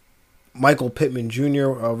 Michael Pittman Jr.,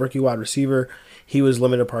 a rookie wide receiver, he was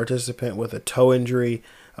limited participant with a toe injury.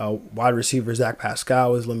 Wide receiver Zach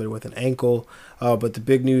Pascal is limited with an ankle. But the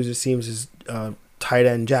big news, it seems, is tight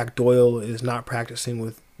end Jack Doyle is not practicing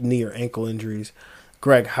with knee or ankle injuries.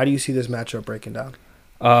 Greg, how do you see this matchup breaking down?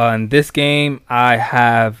 In this game, I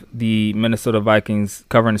have the Minnesota Vikings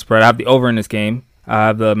covering the spread. I have the over in this game. I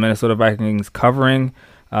have the Minnesota Vikings covering,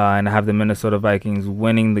 and I have the Minnesota Vikings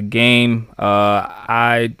winning the game.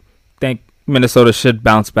 I think Minnesota should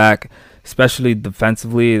bounce back, especially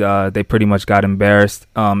defensively. They pretty much got embarrassed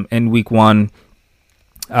in Week 1.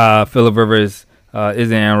 Phillip Rivers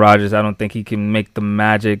isn't Aaron Rodgers. I don't think he can make the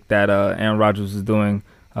magic that Aaron Rodgers was doing.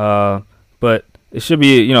 But it should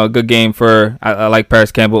be, a good game for. I like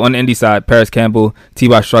Paris Campbell on the Indy side. Paris Campbell,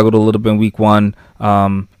 T.Y. struggled a little bit in Week 1,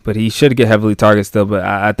 but he should get heavily targeted still. But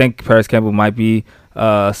I think Paris Campbell might be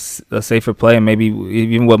a safer play, and maybe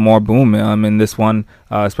even with more boom in this one,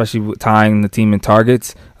 especially with tying the team in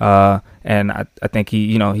targets. And I think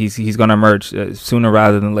he's going to emerge sooner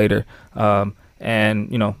rather than later.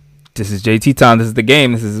 This is JT time. This is the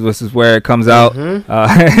game. This is where it comes out.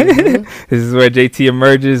 This is where JT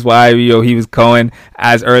emerges. Why he was going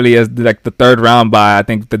as early as like the third round by, I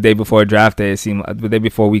think, the day before draft day. It seemed like the day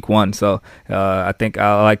before Week 1. So I think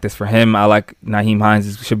I like this for him. I like Nyheim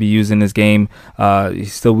Hines should be used in this game. He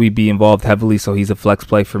still will be involved heavily, so he's a flex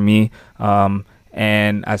play for me.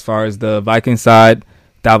 And as far as the Vikings side,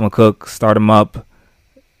 Dalvin Cook, start him up.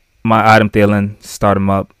 My Adam Thielen, start him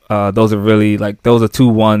up. Those are really those are 2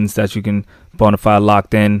 ones that you can bona fide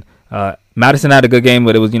locked in. Madison had a good game,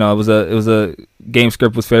 but it was a game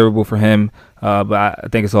script was favorable for him. But I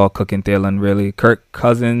think it's all Cook and Thielen really. Kirk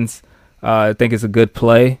Cousins, I think it's a good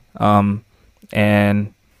play.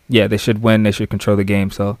 And yeah, they should win. They should control the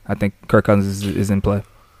game. So I think Kirk Cousins is in play.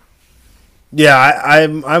 Yeah,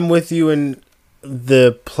 I'm with you in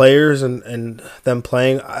the players and them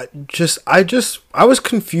playing. I was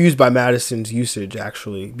confused by Madison's usage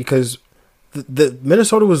actually, because the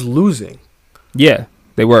Minnesota was losing. Yeah,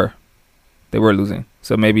 they were losing.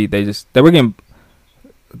 So maybe they were getting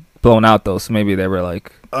blown out though. So maybe they were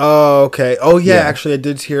like, oh, okay. Oh yeah, actually I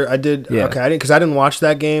did. Yeah. Okay, I didn't, because I didn't watch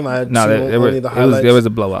that game. I had only the highlights. It was a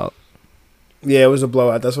blowout. Yeah, it was a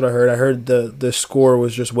blowout. That's what I heard. I heard the score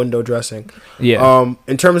was just window dressing. Yeah.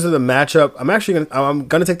 In terms of the matchup, I'm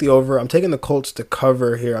gonna take the over. I'm taking the Colts to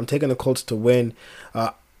cover here. I'm taking the Colts to win.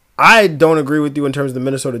 I don't agree with you in terms of the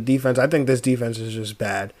Minnesota defense. I think this defense is just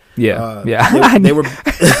bad. Yeah. They were.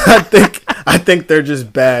 I think they're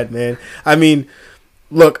just bad, man. I mean,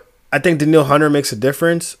 look, I think Danielle Hunter makes a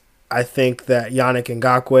difference. I think that Yannick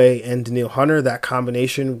Ngakoue and Danielle Hunter, that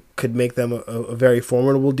combination could make them a very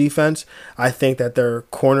formidable defense. I think that their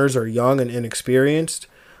corners are young and inexperienced,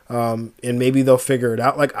 and maybe they'll figure it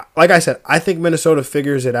out. Like I said, I think Minnesota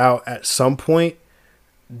figures it out at some point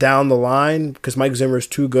down the line, because Mike Zimmer is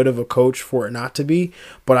too good of a coach for it not to be.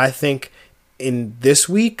 But I think in this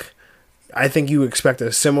week, I think you expect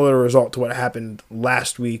a similar result to what happened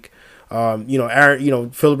last week.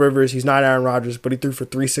 Phillip Rivers, he's not Aaron Rodgers, but he threw for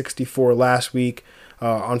 364 last week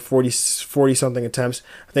on 40 something attempts.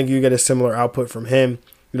 I think you get a similar output from him.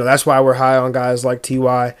 That's why we're high on guys like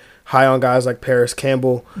T.Y., high on guys like Paris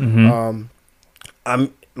Campbell. Mm-hmm.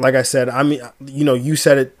 You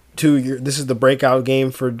said it too. This is the breakout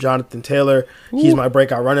game for Jonathan Taylor. Ooh. He's my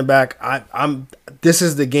breakout running back. This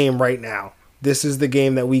is the game right now. This is the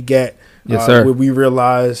game that we get. Yes, sir. Where we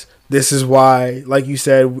realize this is why, like you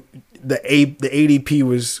said, the ADP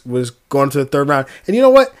was going to the third round. And you know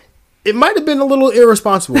what? It might have been a little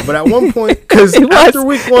irresponsible, but at one point, because after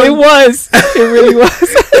Week 1, it really was.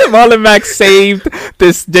 Marlon Mack saved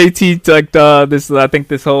this JT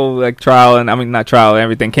this whole trial, and I mean not trial,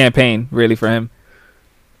 everything campaign really for him.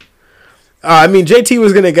 JT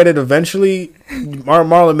was gonna get it eventually.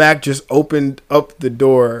 Marlon Mack just opened up the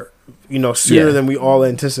door, sooner than we all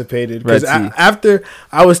anticipated. Because after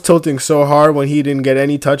I was tilting so hard when he didn't get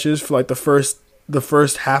any touches for like the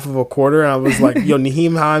first half of a quarter, and I was like, "Yo,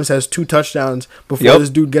 Nyheim Hines has 2 touchdowns before this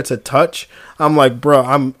dude gets a touch." I'm like,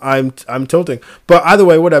 "Bro, I'm tilting." But either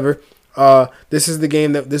way, whatever. This is the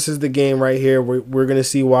game right here. We're gonna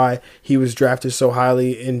see why he was drafted so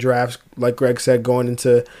highly in drafts, like Greg said, going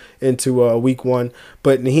into Week 1.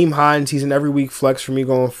 But Nyheim Hines, he's an every week flex for me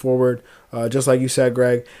going forward. Just like you said,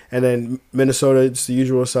 Greg. And then Minnesota, it's the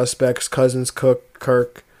usual suspects: Cousins, Cook,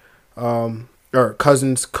 Kirk, or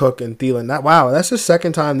Cousins, Cook, and Thielen. That's the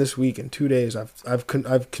second time this week in 2 days I've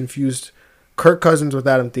confused Kirk Cousins with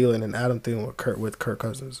Adam Thielen and Adam Thielen with Kirk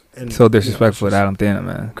Cousins. And so disrespectful with Adam Thielen,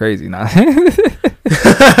 man. Crazy, nah.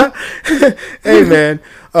 Hey, man.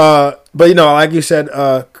 But like you said,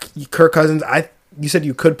 Kirk Cousins, you said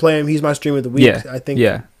you could play him. He's my stream of the week. Yeah, I think.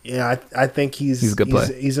 Yeah. Yeah, I think he's a good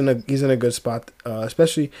play. He's in a good spot.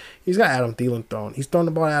 Especially he's got Adam Thielen throwing. He's throwing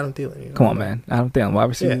the ball at Adam Thielen. You know? Come on, man. Adam Thielen, wide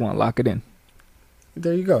receiver one. Lock it in.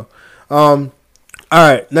 There you go. All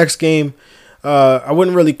right, next game. I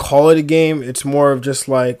wouldn't really call it a game. It's more of just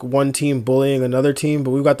like one team bullying another team.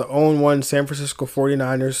 But we've got the 0-1 San Francisco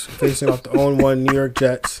 49ers facing off the 0-1 New York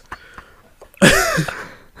Jets.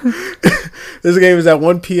 This game is at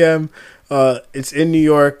 1 p.m. It's in New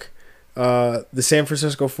York. The San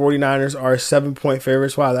Francisco 49ers are 7-point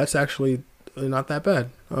favorites. Wow, that's actually not that bad.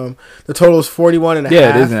 The total is 41.5.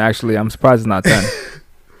 Yeah, it isn't actually. I'm surprised it's not 10.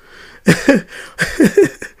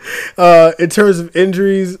 In terms of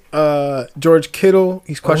injuries, George Kittle,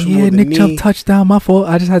 he's questionable with the Nick knee. Chubb touchdown. My fault.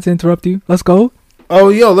 I just had to interrupt you. Let's go. Oh,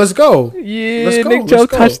 yo, let's go. Yeah, let's go. Nick Chubb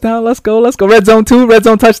touchdown. Let's go. Red zone 2. Red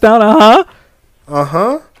zone touchdown.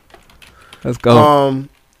 Let's go.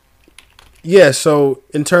 Yeah, so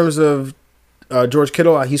in terms of George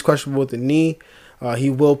Kittle, he's questionable with the knee. He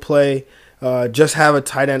will play. Just have a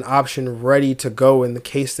tight end option ready to go in the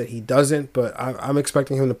case that he doesn't, but I'm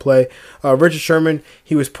expecting him to play. Richard Sherman,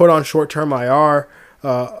 he was put on short-term IR.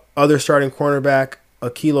 Other starting cornerback,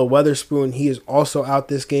 Ahkello Witherspoon, he is also out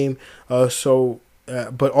this game.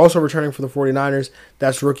 But also returning for the 49ers,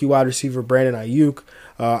 that's rookie wide receiver Brandon Ayuk.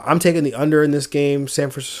 I'm taking the under in this game. San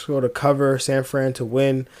Francisco to cover, San Fran to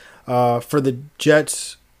win. For the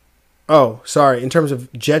Jets, in terms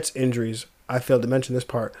of Jets injuries, I failed to mention this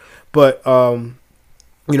part. But,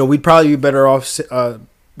 we'd probably be better off.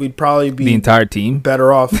 We'd probably be the entire team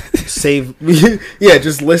better off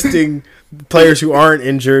just listing players who aren't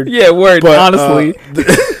injured. Yeah, word. But, honestly,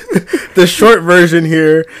 the short version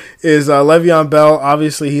here is Le'Veon Bell.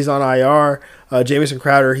 Obviously, he's on IR. Jamison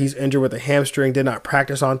Crowder, he's injured with a hamstring, did not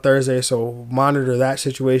practice on Thursday, so monitor that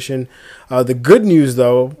situation. The good news,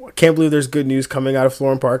 though, I can't believe there's good news coming out of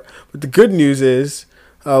Florham Park, but the good news is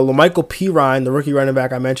LaMichael Pirine, the rookie running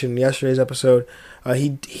back I mentioned in yesterday's episode,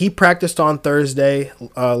 he practiced on Thursday,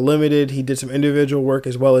 limited. He did some individual work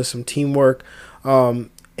as well as some teamwork, and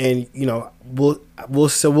we'll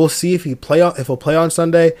see if he'll play on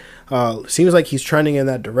Sunday. Seems like he's trending in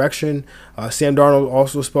that direction. Sam Darnold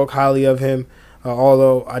also spoke highly of him,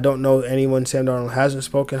 although I don't know anyone Sam Darnold hasn't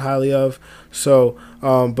spoken highly of. So,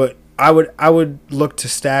 but I would look to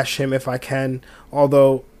stash him if I can.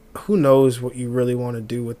 Although, who knows what you really want to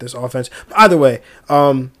do with this offense? But either way,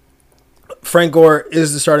 Frank Gore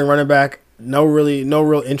is the starting running back. No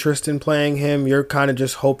real interest in playing him. You're kind of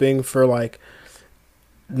just hoping for like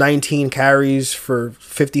 19 carries for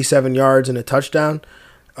 57 yards and a touchdown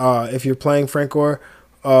if you're playing Frank Gore.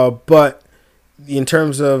 But in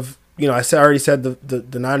terms of, I already said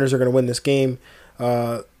the Niners are going to win this game.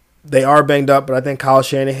 They are banged up, but I think Kyle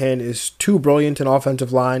Shanahan is too brilliant an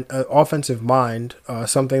offensive mind,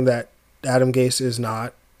 something that Adam Gase is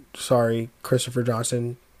not. Sorry, Christopher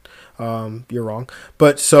Johnson. You're wrong.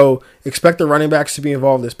 But so expect the running backs to be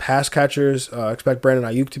involved as pass catchers. Expect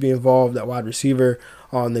Brandon Ayuk to be involved at wide receiver.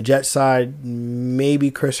 On the Jet side,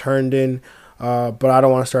 maybe Chris Herndon, but I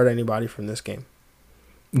don't want to start anybody from this game.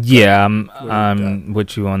 Yeah, I'm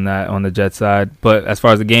with you on that on the Jet side. But as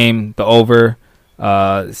far as the game, the over,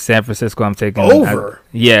 San Francisco, I'm taking over.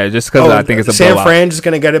 Just because I think it's a blowout. San Fran just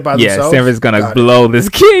gonna get it by themselves. Yeah, San Fran's gonna blow this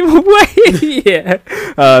game away.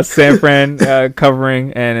 Yeah, San Fran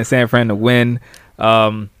covering and San Fran to win.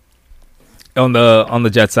 On the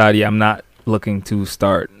Jet side, I'm not looking to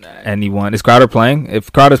start anyone. Is Crowder playing?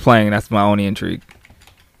 If Crowder's playing, that's my only intrigue.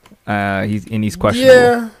 He's questionable.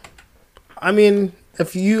 Yeah, I mean,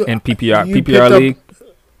 if you in PPR league,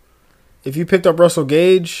 if you picked up Russell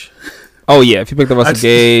Gage. Oh yeah, if you picked up Russell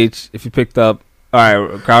Gage, if you picked up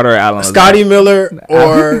Crowder or Allen, Scotty Miller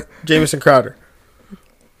or Jamison Crowder.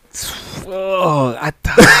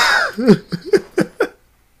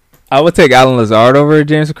 I would take Allen Lazard over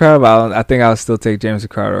Jamison Crowder, but I think I'll still take Jamison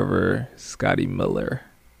Crowder over Scotty Miller.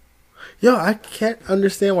 Yo, I can't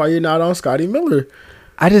understand why you're not on Scotty Miller.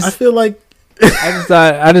 I feel like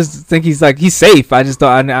I just think he's safe. I just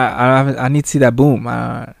thought I need to see that boom.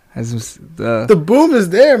 The boom is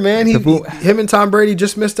there, man. Him and Tom Brady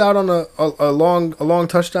just missed out on a long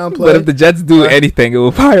touchdown play. But if the Jets do anything, it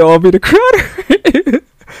will probably all be the Crowder.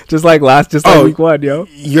 just like week one, yo.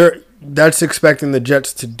 That's expecting the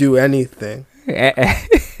Jets to do anything.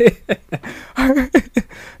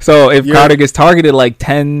 So if Crowder gets targeted like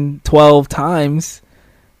 10, 12 times,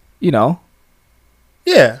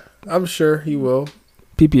 Yeah, I'm sure he will.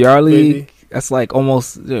 PPR league, maybe. That's like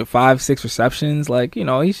almost 5-6 receptions. Like,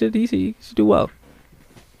 he should do well.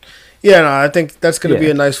 Yeah, no, I think that's going to be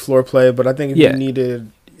a nice floor play, but I think if you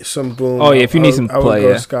needed some boom. Oh, yeah, if you need some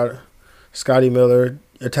play, Scotty Miller,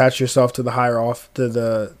 attach yourself to the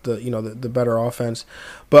the better offense.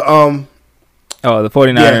 But the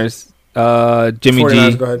 49ers, Jimmy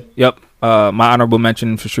 49ers, G. Go ahead. Yep. My honorable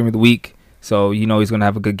mention for stream of the week. So he's going to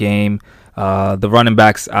have a good game. The running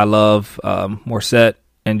backs I love, Morset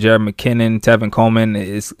and Jared McKinnon, Tevin Coleman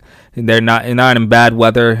they're not in bad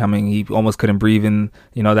weather. I mean, he almost couldn't breathe in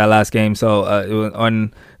that last game. So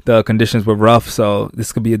the conditions were rough. So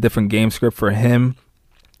this could be a different game script for him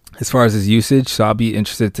as far as his usage. So I'll be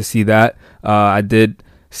interested to see that. I did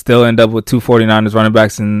still end up with two 49ers running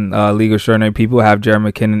backs in League of Extraordinary People. I have Jared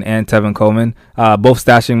McKinnon and Tevin Coleman, both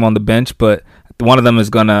stashing him on the bench, but one of them is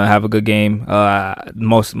going to have a good game.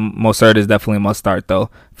 Mostert is definitely a must start, though,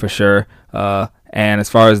 for sure. And as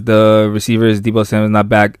far as the receivers, Deebo Samuel's not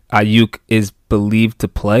back. Ayuk is believed to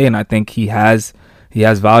play, and I think he has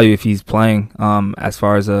value if he's playing as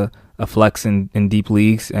far as a flex in deep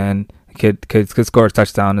leagues, and could score a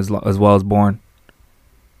touchdown as well as Bourne.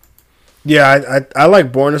 Yeah, I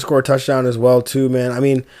like Bourne to score a touchdown as well too, man. I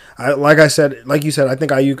mean, like you said, I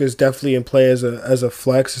think Ayuk is definitely in play as a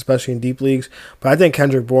flex, especially in deep leagues. But I think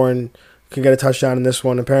Kendrick Bourne could get a touchdown in this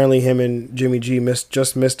one. Apparently, him and Jimmy G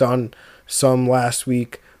missed on some last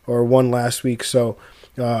week or one last week. So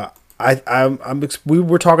we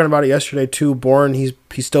were talking about it yesterday too. Bourne, he's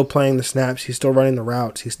still playing the snaps, he's still running the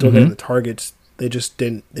routes, he's still getting the targets. They just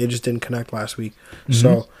didn't connect last week. Mm-hmm.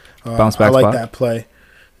 So bounce back I like spot. that play.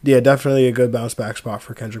 Yeah, definitely a good bounce back spot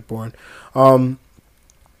for Kendrick Bourne. All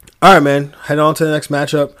right, man. Heading on to the next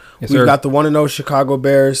matchup. Yes, We've got the 1-0 Chicago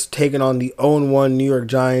Bears taking on the 0-1 New York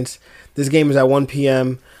Giants. This game is at 1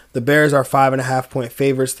 p.m. The Bears are 5.5-point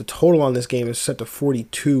favorites. The total on this game is set to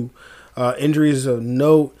 42. Injuries of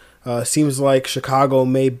note. Seems like Chicago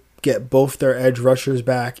may get both their edge rushers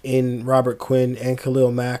back in Robert Quinn and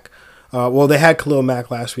Khalil Mack. They had Khalil Mack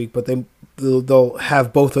last week, but they'll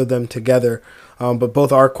have both of them together. But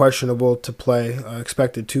both are questionable to play,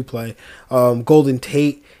 expected to play. Golden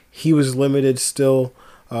Tate, he was limited still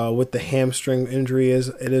with the hamstring injury,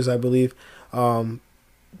 I believe.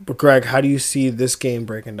 But Greg, how do you see this game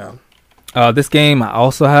breaking down? This game, I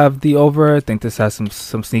also have the over. I think this has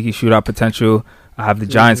some sneaky shootout potential. I have the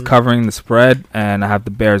Giants covering the spread, and I have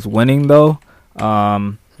the Bears winning, though.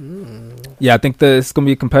 Yeah, I think this is going to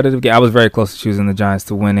be a competitive game. I was very close to choosing the Giants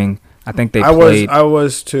to winning. I think they played. I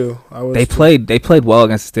was too. They played well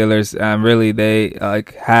against the Steelers, and really they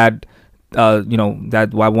had that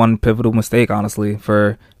one pivotal mistake. Honestly,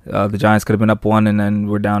 for the Giants could have been up 1 and then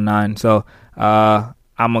we're down 9. So I'm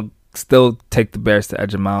gonna still take the Bears to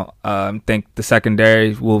edge them out. I think the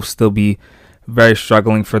secondary will still be very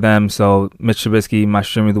struggling for them. So Mitch Trubisky, my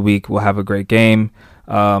stream of the week, will have a great game.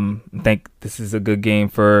 I think this is a good game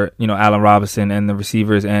for Allen Robinson and the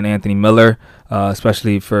receivers and Anthony Miller,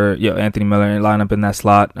 especially for Anthony Miller in lineup in that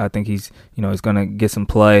slot. I think he's going to get some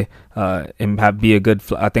play and be a good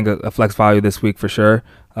a flex value this week for sure.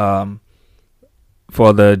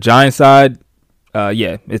 For the Giants side,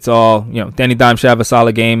 it's all Danny Dimes should have a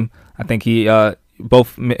solid game. I think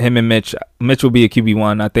both him and Mitch will be a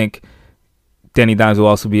QB1. I think Danny Dimes will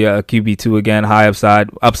also be a QB2 again, high upside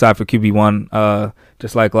for QB1.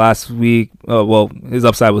 Just like last week, his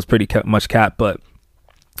upside was pretty much capped, but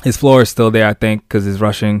his floor is still there, I think, because he's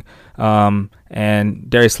rushing. And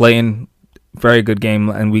Darius Slayton, very good game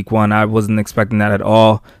in week 1. I wasn't expecting that at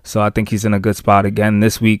all, so I think he's in a good spot again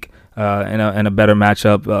this week in a better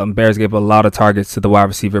matchup. Bears gave a lot of targets to the wide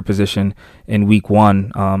receiver position in week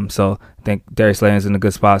 1, so I think Darius Slayton is in a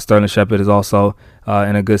good spot. Sterling Shepard is also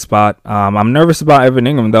in a good spot. I'm nervous about Evan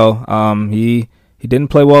Ingram, though. He didn't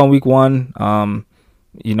play well in week 1.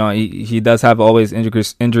 He does have always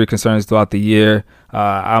injury concerns throughout the year.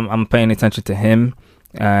 I'm paying attention to him,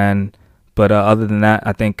 but other than that,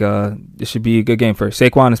 I think it should be a good game for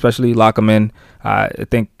Saquon, especially lock him in. I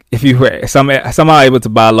think if you were somehow able to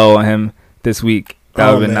buy low on him this week,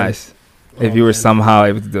 that would have been nice. If you were somehow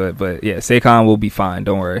able to do it, but yeah, Saquon will be fine.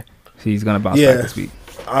 Don't worry, he's gonna bounce back this week.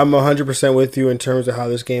 I'm 100% with you in terms of how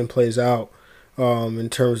this game plays out. In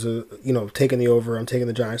terms of taking the over, I'm taking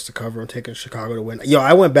the Giants to cover. I'm taking Chicago to win.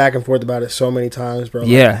 I went back and forth about it so many times, bro.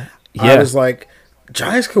 I was like,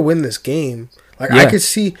 Giants could win this game. I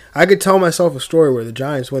could tell myself a story where the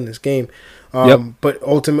Giants win this game. But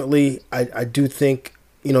ultimately, I do think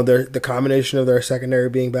the combination of their secondary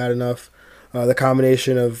being bad enough, the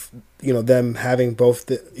combination of them having both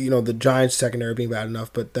the Giants secondary being bad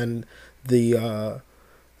enough, but then the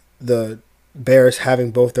Bears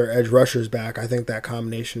having both their edge rushers back, I think that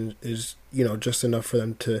combination is just enough for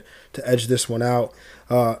them to edge this one out.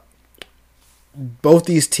 Both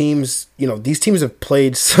these teams have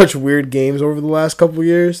played such weird games over the last couple of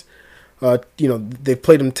years. They've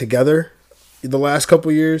played them together the last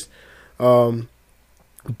couple years.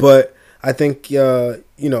 But I think I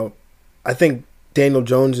think Daniel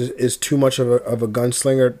Jones is too much of a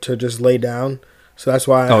gunslinger to just lay down. So that's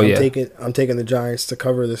why I'm taking the Giants to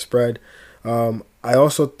cover the spread. I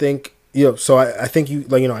also think so I think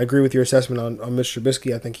I agree with your assessment on Mr.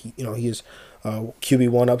 Trubisky. I think he is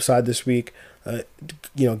QB1 upside this week.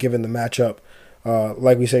 Given the matchup,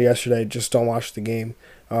 like we said yesterday, just don't watch the game,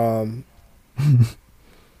 or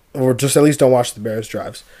just at least don't watch the Bears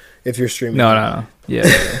drives if you're streaming. No. Yeah.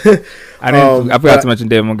 I forgot to mention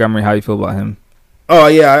David Montgomery. How you feel about him? Oh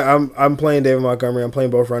yeah, I'm playing David Montgomery. I'm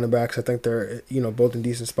playing both running backs. I think they're both in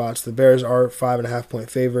decent spots. The Bears are 5.5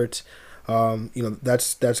 point favorites.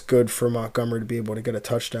 That's good for Montgomery to be able to get a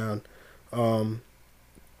touchdown. And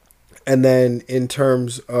then in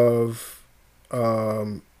terms of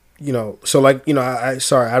I don't know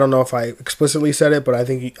if I explicitly said it, but I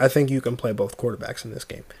think you can play both quarterbacks in this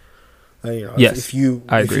game. Yes, if you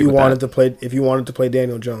wanted to play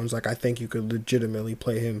Daniel Jones, I think you could legitimately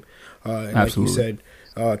play him. And like you said,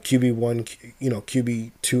 QB1,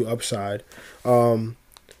 QB2 upside.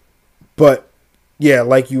 But yeah,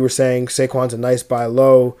 like you were saying, Saquon's a nice buy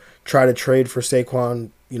low. Try to trade for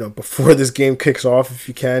Saquon, before this game kicks off if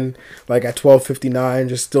you can. Like at 12:59,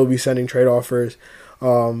 just still be sending trade offers.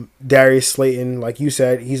 Darius Slayton, like you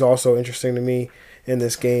said, he's also interesting to me in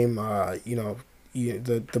this game. The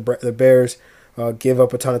Bears give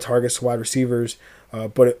up a ton of targets to wide receivers,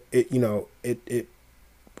 but it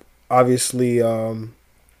obviously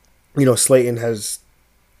Slayton has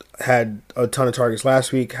had a ton of targets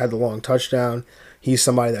last week, had the long touchdown. He's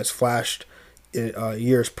somebody that's flashed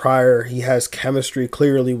years prior. He has chemistry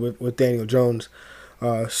clearly with Daniel Jones.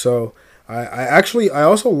 So I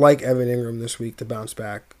also like Evan Ingram this week to bounce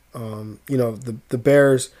back. The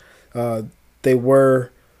Bears, they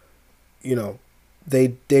were,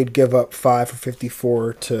 they'd give up 5 for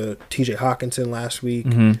 54 to TJ Hawkinson last week.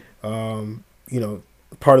 Mm-hmm.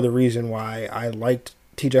 Part of the reason why I liked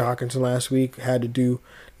TJ Hawkinson last week had to do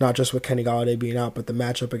not just with Kenny Golladay being out, but the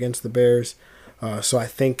matchup against the Bears. So I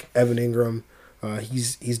think Evan Ingram,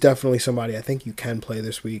 he's definitely somebody I think you can play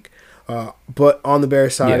this week. But on the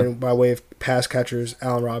Bears side, and by way of pass catchers,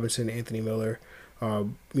 Allen Robinson, Anthony Miller,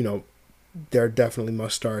 they're definitely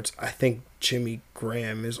must starts. I think Jimmy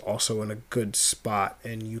Graham is also in a good spot,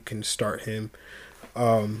 and you can start him.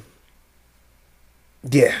 And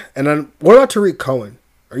then what about Tariq Cohen?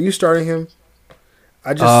 Are you starting him?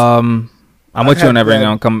 I'm with you on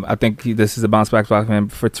everything. I think this is a bounce back spot for him.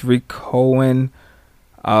 For Tariq Cohen,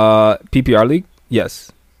 PPR league,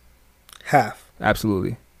 yes, half,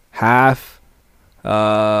 absolutely, half.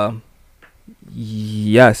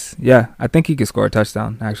 Yes, yeah. I think he could score a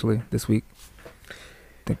touchdown actually this week. I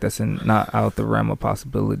think that's not out the realm of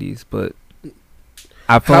possibilities, but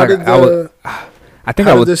I feel I would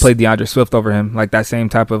play DeAndre Swift over him, like that same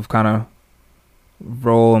type of kind of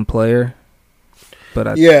role and player. But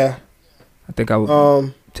I think I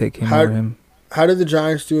would take him over him. How did the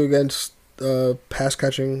Giants do against pass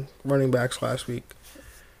catching running backs last week?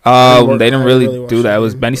 They didn't really do that. It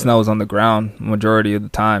was Benny Snell was on the ground majority of the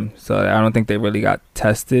time, so I don't think they really got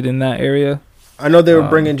tested in that area. I know they were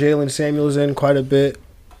bringing Jalen Samuels in quite a bit.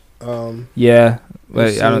 Yeah,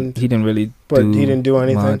 but he didn't really. But he didn't do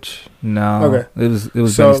anything. Much. No. Okay. It was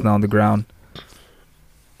Benny Snell on the ground.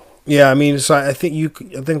 Yeah, I mean, so I think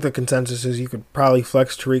the consensus is you could probably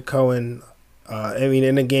flex Tariq Cohen.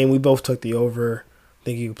 In a game we both took the over. I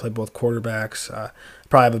think you could play both quarterbacks.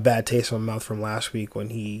 Probably have a bad taste in my mouth from last week when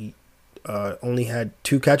he only had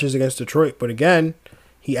 2 catches against Detroit. But again,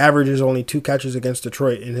 he averages only 2 catches against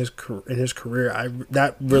Detroit in his career.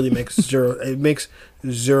 That really makes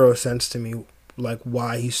zero sense to me, like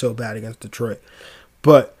why he's so bad against Detroit.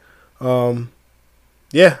 But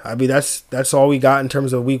yeah, I mean that's all we got in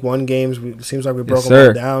terms of week 1 games. It seems like we broke them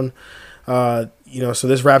all down. So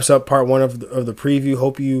this wraps up part 1 of the preview.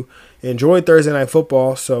 Hope you enjoyed Thursday Night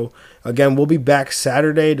Football. So again, we'll be back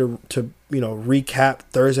Saturday to recap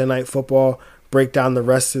Thursday Night Football, break down the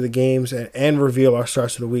rest of the games, and reveal our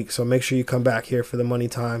starts of the week. So make sure you come back here for the money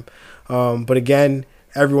time. But again,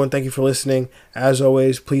 everyone, thank you for listening. As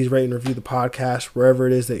always, please rate and review the podcast wherever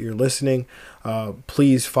it is that you're listening.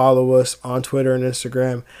 Please follow us on Twitter and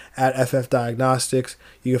Instagram at FF Diagnostics.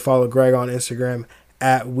 You can follow Greg on Instagram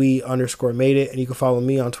at @we_made_it, and you can follow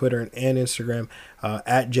me on Twitter and Instagram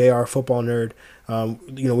at JR Football Nerd.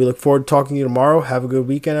 We look forward to talking to you tomorrow. Have a good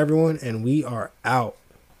weekend, everyone, and we are out.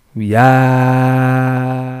 Yeah.